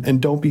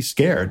 and don't be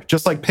scared.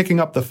 Just like picking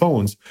up the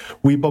phones.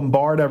 We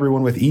bombard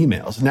everyone with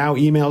emails. Now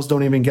emails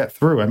don't even get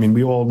through. I mean,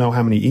 we all know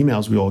how many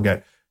emails we all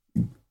get.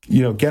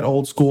 Get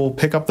old school,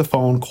 pick up the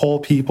phone, call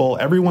people.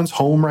 Everyone's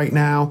home right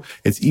now.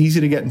 It's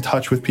easy to get in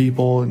touch with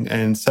people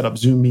and set up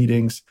Zoom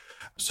meetings.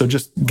 So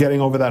just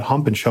getting over that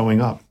hump and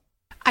showing up.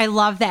 I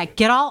love that.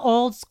 Get all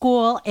old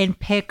school and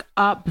pick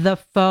up the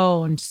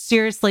phone.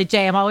 Seriously,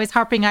 Jay, I'm always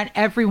harping on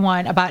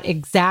everyone about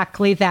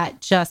exactly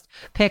that. Just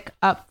pick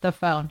up the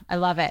phone. I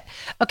love it.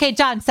 Okay,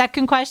 John,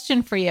 second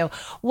question for you.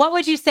 What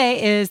would you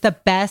say is the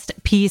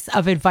best piece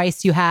of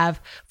advice you have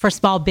for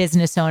small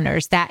business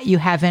owners that you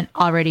haven't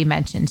already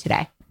mentioned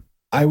today?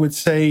 I would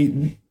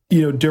say,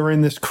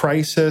 during this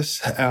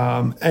crisis,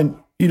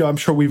 and I'm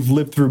sure we've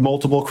lived through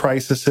multiple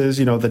crises,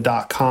 the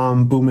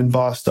dot-com boom and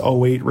bust,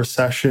 2008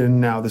 recession,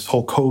 now this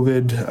whole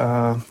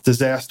COVID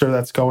disaster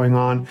that's going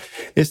on,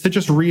 is to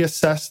just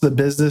reassess the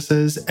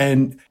businesses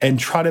and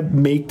try to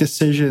make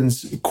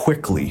decisions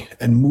quickly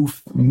and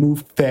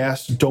move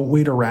fast. Don't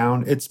wait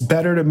around. It's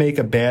better to make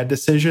a bad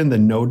decision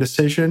than no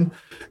decision.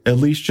 At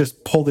least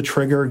just pull the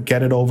trigger,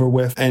 get it over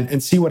with,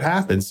 and see what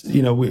happens.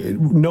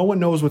 No one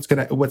knows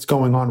what's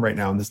going on right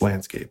now in this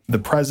landscape. The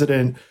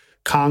president,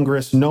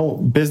 Congress, no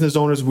business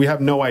owners, we have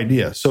no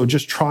idea. So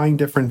just trying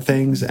different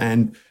things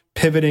and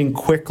pivoting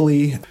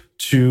quickly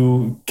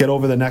to get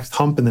over the next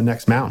hump and the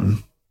next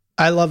mountain.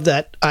 I love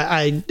that.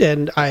 I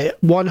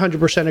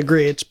 100%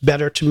 agree. It's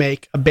better to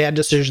make a bad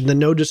decision than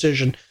no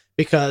decision,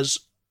 because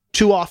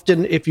too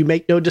often, if you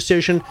make no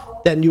decision,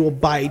 then you will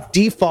by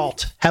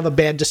default have a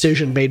bad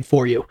decision made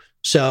for you.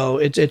 So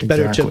it's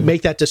better to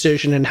make that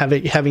decision and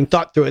having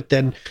thought through it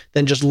than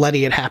just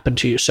letting it happen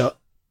to you. So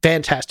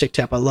fantastic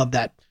tip. I love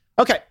that.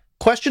 Okay.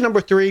 Question number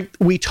 3.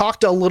 We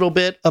talked a little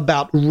bit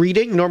about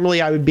reading.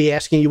 Normally, I would be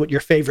asking you what your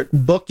favorite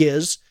book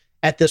is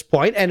at this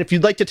point. And if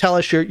you'd like to tell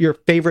us your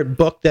favorite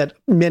book that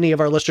many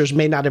of our listeners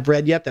may not have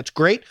read yet, that's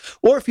great.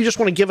 Or if you just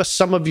want to give us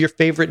some of your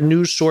favorite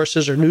news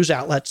sources or news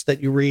outlets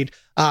that you read,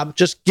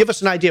 just give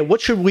us an idea.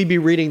 What should we be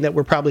reading that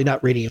we're probably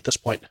not reading at this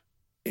point?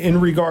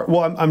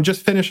 I'm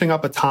just finishing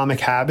up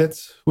Atomic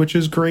Habits, which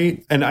is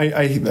great. And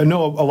I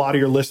know a lot of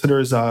your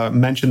listeners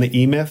mentioned the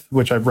E-Myth,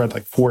 which I've read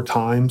like 4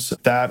 times.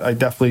 That I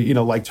definitely,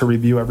 like to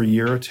review every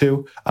year or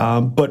two.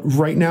 But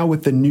right now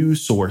with the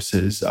news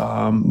sources,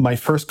 my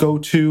first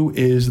go-to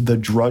is the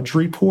Drudge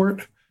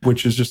Report,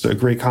 which is just a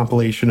great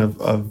compilation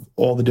of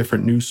all the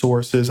different news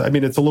sources. I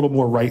mean, it's a little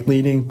more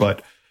right-leaning,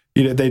 but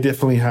they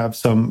definitely have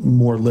some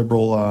more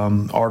liberal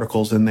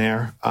articles in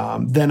there.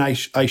 Then I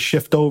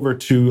shift over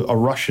to a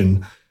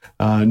Russian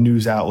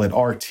news outlet,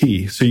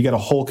 RT. So you get a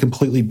whole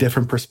completely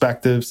different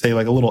perspective, say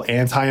like a little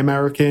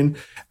anti-American,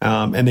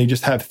 and they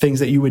just have things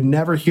that you would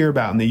never hear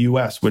about in the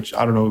US, which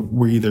I don't know,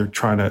 we're either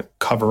trying to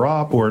cover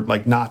up or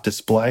like not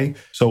display.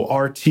 So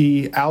RT,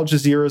 Al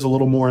Jazeera is a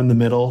little more in the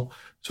middle.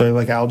 So I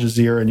like Al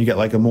Jazeera, and you get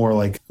like a more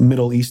like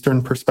Middle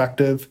Eastern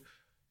perspective.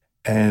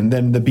 And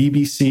then the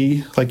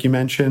BBC, like you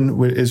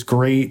mentioned, is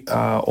great.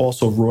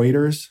 Also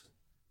Reuters.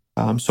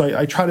 So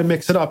I try to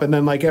mix it up. And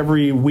then like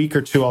every week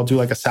or two, I'll do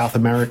like a South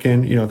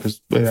American,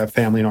 because we have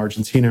family in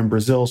Argentina and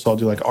Brazil. So I'll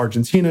do like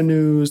Argentina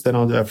news. Then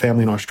I'll do a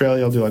family in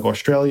Australia. I'll do like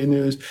Australia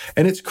news.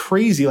 And it's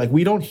crazy. Like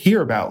we don't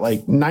hear about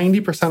like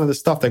 90% of the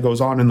stuff that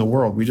goes on in the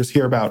world. We just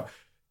hear about,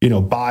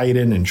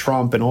 Biden and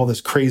Trump and all this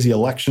crazy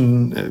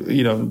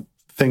election,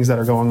 things that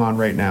are going on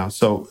right now.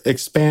 So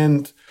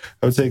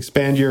I would say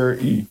expand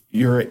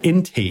your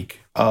intake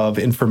of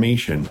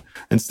information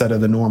instead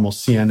of the normal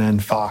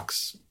CNN,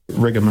 Fox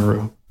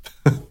rigmarole.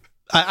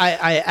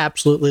 I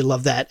absolutely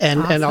love that.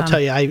 And awesome. And I'll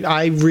tell you,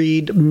 I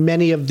read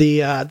many of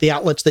the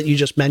outlets that you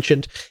just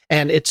mentioned.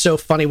 And it's so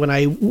funny when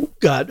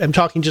I'm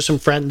talking to some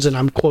friends and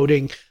I'm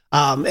quoting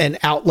an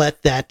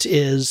outlet that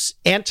is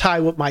anti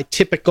what my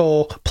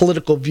typical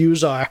political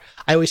views are.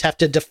 I always have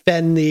to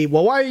defend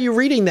why are you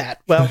reading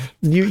that? Well,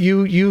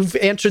 you've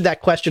answered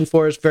that question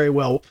for us very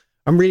well.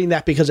 I'm reading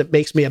that because it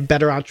makes me a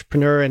better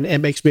entrepreneur and it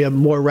makes me a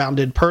more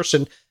rounded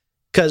person,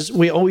 because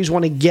we always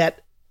want to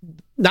get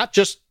not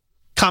just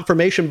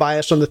confirmation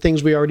bias on the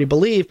things we already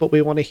believe, but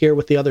we want to hear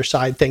what the other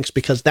side thinks,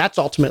 because that's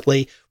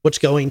ultimately what's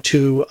going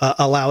to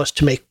allow us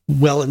to make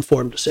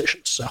well-informed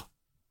decisions. So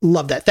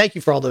love that. Thank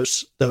you for all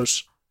those.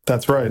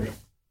 That's right.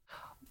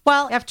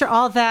 Well, after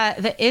all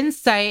that, the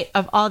insight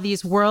of all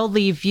these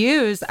worldly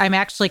views, I'm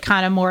actually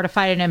kind of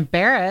mortified and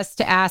embarrassed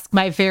to ask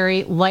my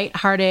very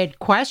lighthearted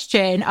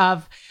question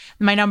of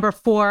my number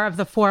 4 of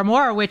the 4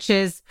 more, which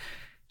is,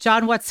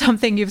 John, what's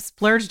something you've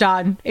splurged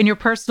on in your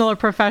personal or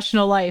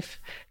professional life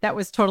that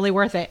was totally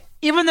worth it?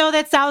 Even though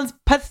that sounds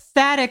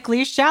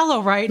pathetically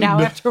shallow right now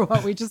after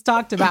what we just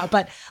talked about,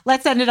 but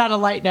let's end it on a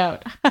light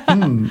note.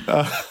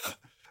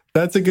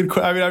 That's a good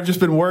question. I mean, I've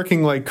just been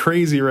working like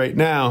crazy right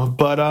now,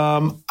 but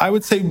I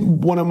would say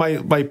one of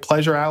my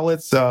pleasure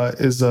outlets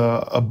is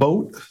a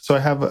boat. So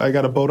I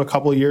got a boat a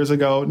couple of years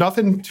ago.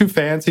 Nothing too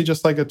fancy,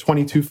 just like a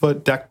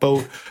 22-foot deck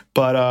boat.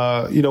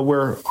 But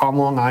we're on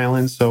Long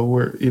Island, so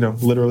we're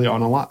literally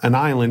on an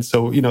island.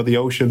 So the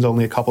ocean's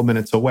only a couple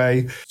minutes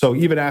away. So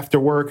even after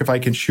work, if I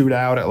can shoot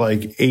out at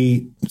like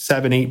 8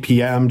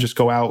 p.m., just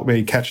go out,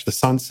 maybe catch the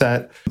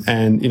sunset,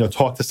 and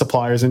talk to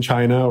suppliers in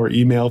China or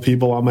email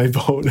people on my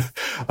boat.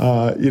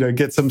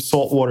 Get some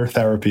saltwater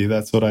therapy.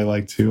 That's what I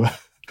like to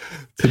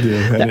do.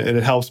 And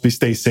it helps me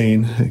stay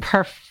sane.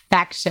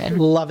 Perfection.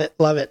 Love it.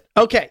 Love it.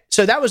 Okay.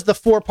 So that was the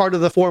 4 part of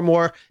the 4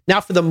 more.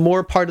 Now for the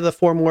more part of the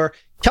 4 more,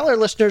 tell our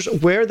listeners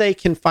where they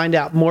can find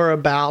out more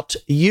about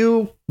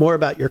you, more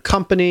about your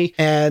company,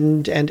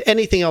 and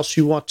anything else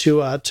you want to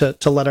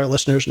let our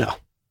listeners know.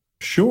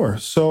 Sure.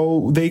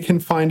 So they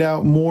can find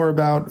out more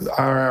about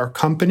our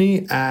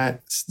company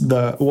at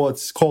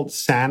it's called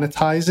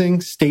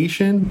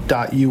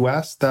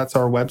sanitizingstation.us. That's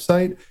our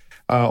website.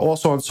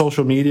 Also on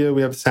social media,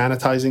 we have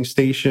Sanitizing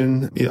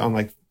Station on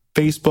like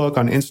Facebook,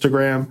 on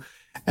Instagram,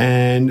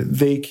 and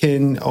they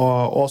can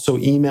also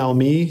email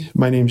me.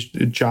 My name's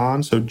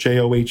John, so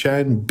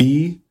John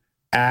B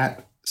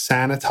at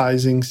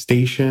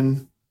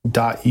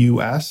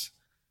sanitizingstation.us.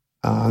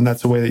 And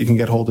that's the way that you can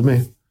get hold of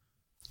me.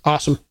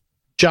 Awesome.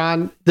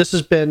 John, this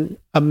has been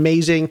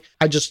amazing.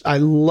 I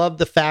love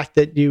the fact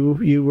that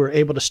you were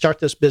able to start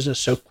this business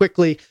so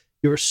quickly.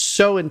 You were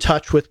so in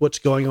touch with what's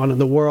going on in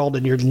the world,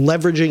 and you're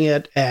leveraging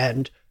it,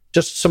 and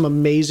just some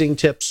amazing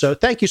tips. So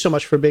thank you so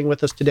much for being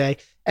with us today.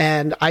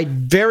 And I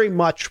very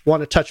much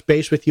want to touch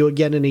base with you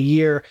again in a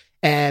year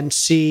and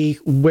see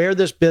where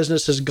this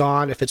business has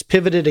gone, if it's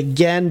pivoted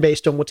again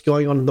based on what's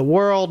going on in the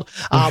world,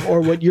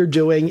 or what you're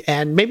doing.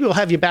 And maybe we'll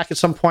have you back at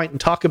some point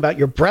and talk about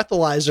your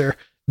breathalyzer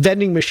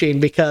vending machine,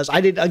 because I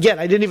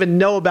didn't even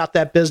know about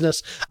that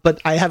business, but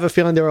I have a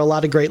feeling there are a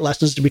lot of great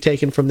lessons to be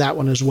taken from that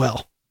one as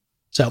well.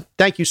 So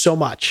thank you so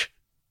much.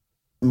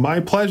 My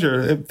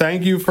pleasure.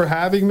 Thank you for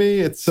having me.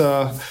 It's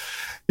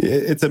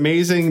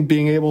amazing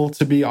being able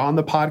to be on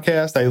the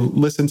podcast. I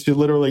listen to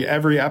literally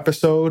every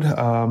episode,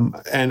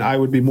 and I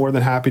would be more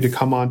than happy to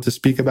come on to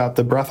speak about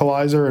the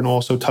breathalyzer and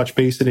also touch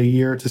base in a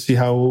year to see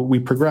how we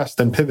progressed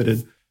and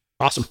pivoted.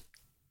 Awesome.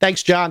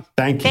 Thanks, John.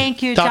 Thank you.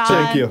 Thank you, John.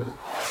 Thank you.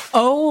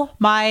 Oh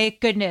my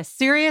goodness.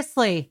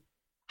 Seriously.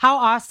 How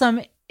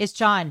awesome is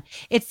John.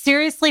 It's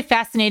seriously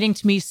fascinating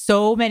to me.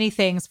 So many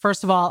things.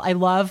 First of all, I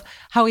love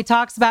how he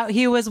talks about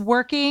he was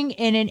working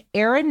in an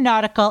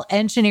aeronautical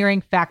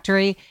engineering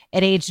factory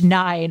at age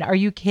 9. Are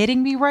you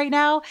kidding me right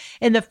now?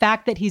 And the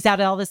fact that he's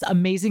had all this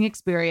amazing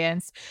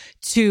experience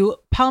to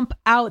pump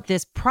out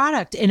this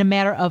product in a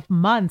matter of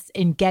months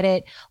and get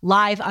it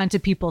live onto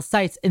people's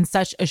sites in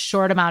such a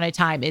short amount of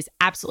time is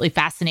absolutely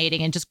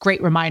fascinating, and just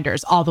great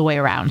reminders all the way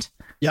around.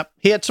 Yep.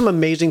 He had some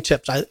amazing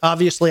tips. I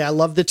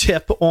love the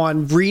tip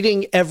on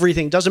reading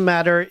everything. Doesn't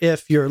matter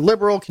if you're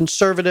liberal,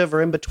 conservative,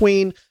 or in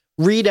between.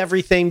 Read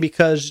everything,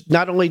 because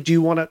not only do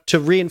you want to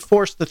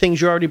reinforce the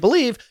things you already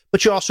believe,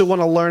 but you also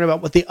want to learn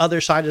about what the other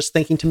side is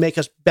thinking to make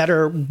us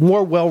better,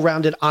 more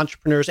well-rounded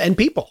entrepreneurs and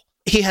people.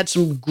 He had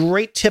some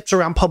great tips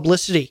around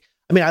publicity.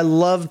 I mean, I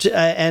loved,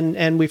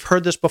 and we've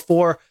heard this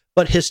before,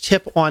 but his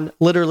tip on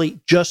literally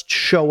just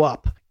show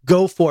up,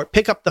 go for it,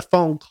 pick up the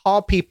phone,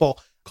 call people,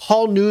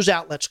 call news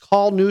outlets,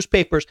 call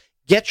newspapers,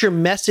 get your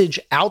message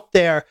out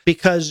there,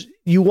 because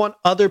you want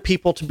other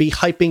people to be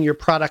hyping your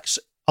products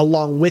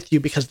along with you,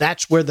 because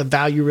that's where the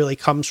value really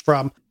comes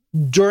from.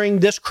 During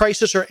this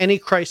crisis or any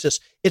crisis,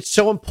 it's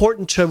so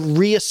important to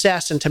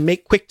reassess and to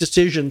make quick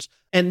decisions.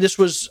 And this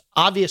was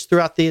obvious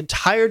throughout the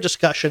entire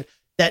discussion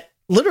that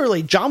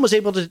literally John was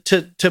able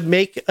to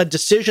make a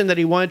decision that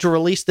he wanted to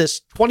release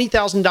this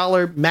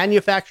 $20,000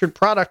 manufactured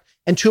product,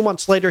 and 2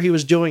 months later he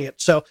was doing it.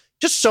 So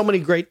just so many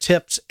great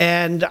tips.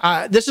 And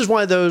this is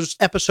one of those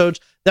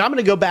episodes that I'm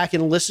going to go back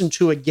and listen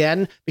to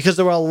again, because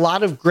there were a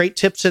lot of great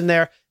tips in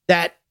there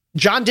that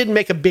John didn't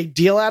make a big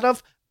deal out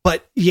of,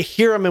 but you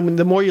hear him, and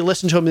the more you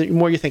listen to him, the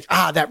more you think,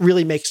 that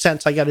really makes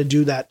sense. I got to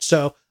do that.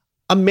 So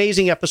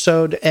amazing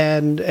episode.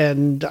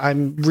 And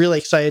I'm really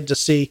excited to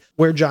see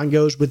where John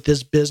goes with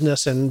this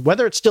business, and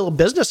whether it's still a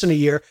business in a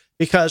year,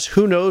 because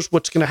who knows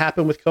what's going to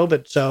happen with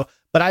COVID. So,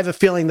 but I have a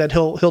feeling that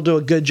he'll do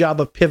a good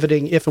job of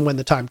pivoting if and when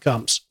the time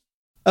comes.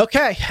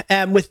 Okay.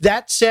 And with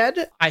that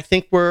said, I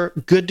think we're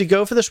good to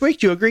go for this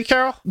week. Do you agree,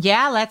 Carol?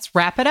 Yeah, let's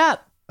wrap it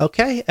up.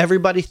 Okay,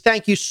 everybody,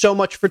 thank you so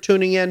much for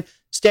tuning in.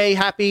 Stay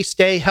happy,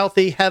 stay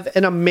healthy, have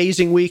an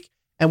amazing week,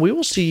 and we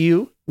will see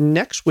you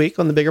next week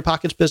on the Bigger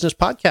Pockets Business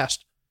Podcast.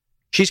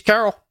 She's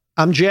Carol.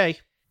 I'm Jay.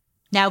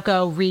 Now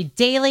go read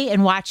daily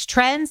and watch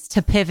trends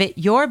to pivot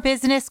your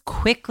business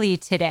quickly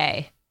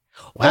today.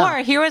 Wow. Or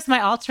here was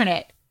my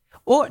alternate.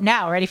 Or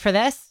now, ready for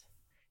this?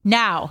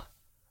 Now,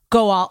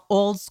 go all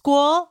old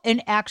school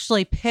and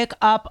actually pick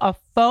up a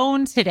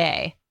phone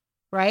today.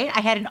 Right?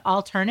 I had an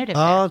alternative.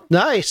 Oh,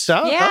 nice.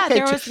 Oh, yeah, okay.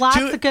 there was lots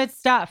of good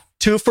stuff.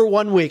 2 for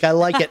 1 week. I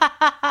like it.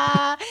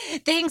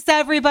 Thanks,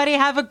 everybody.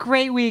 Have a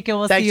great week, and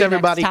we'll see you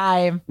everybody. next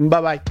time.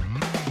 Bye-bye.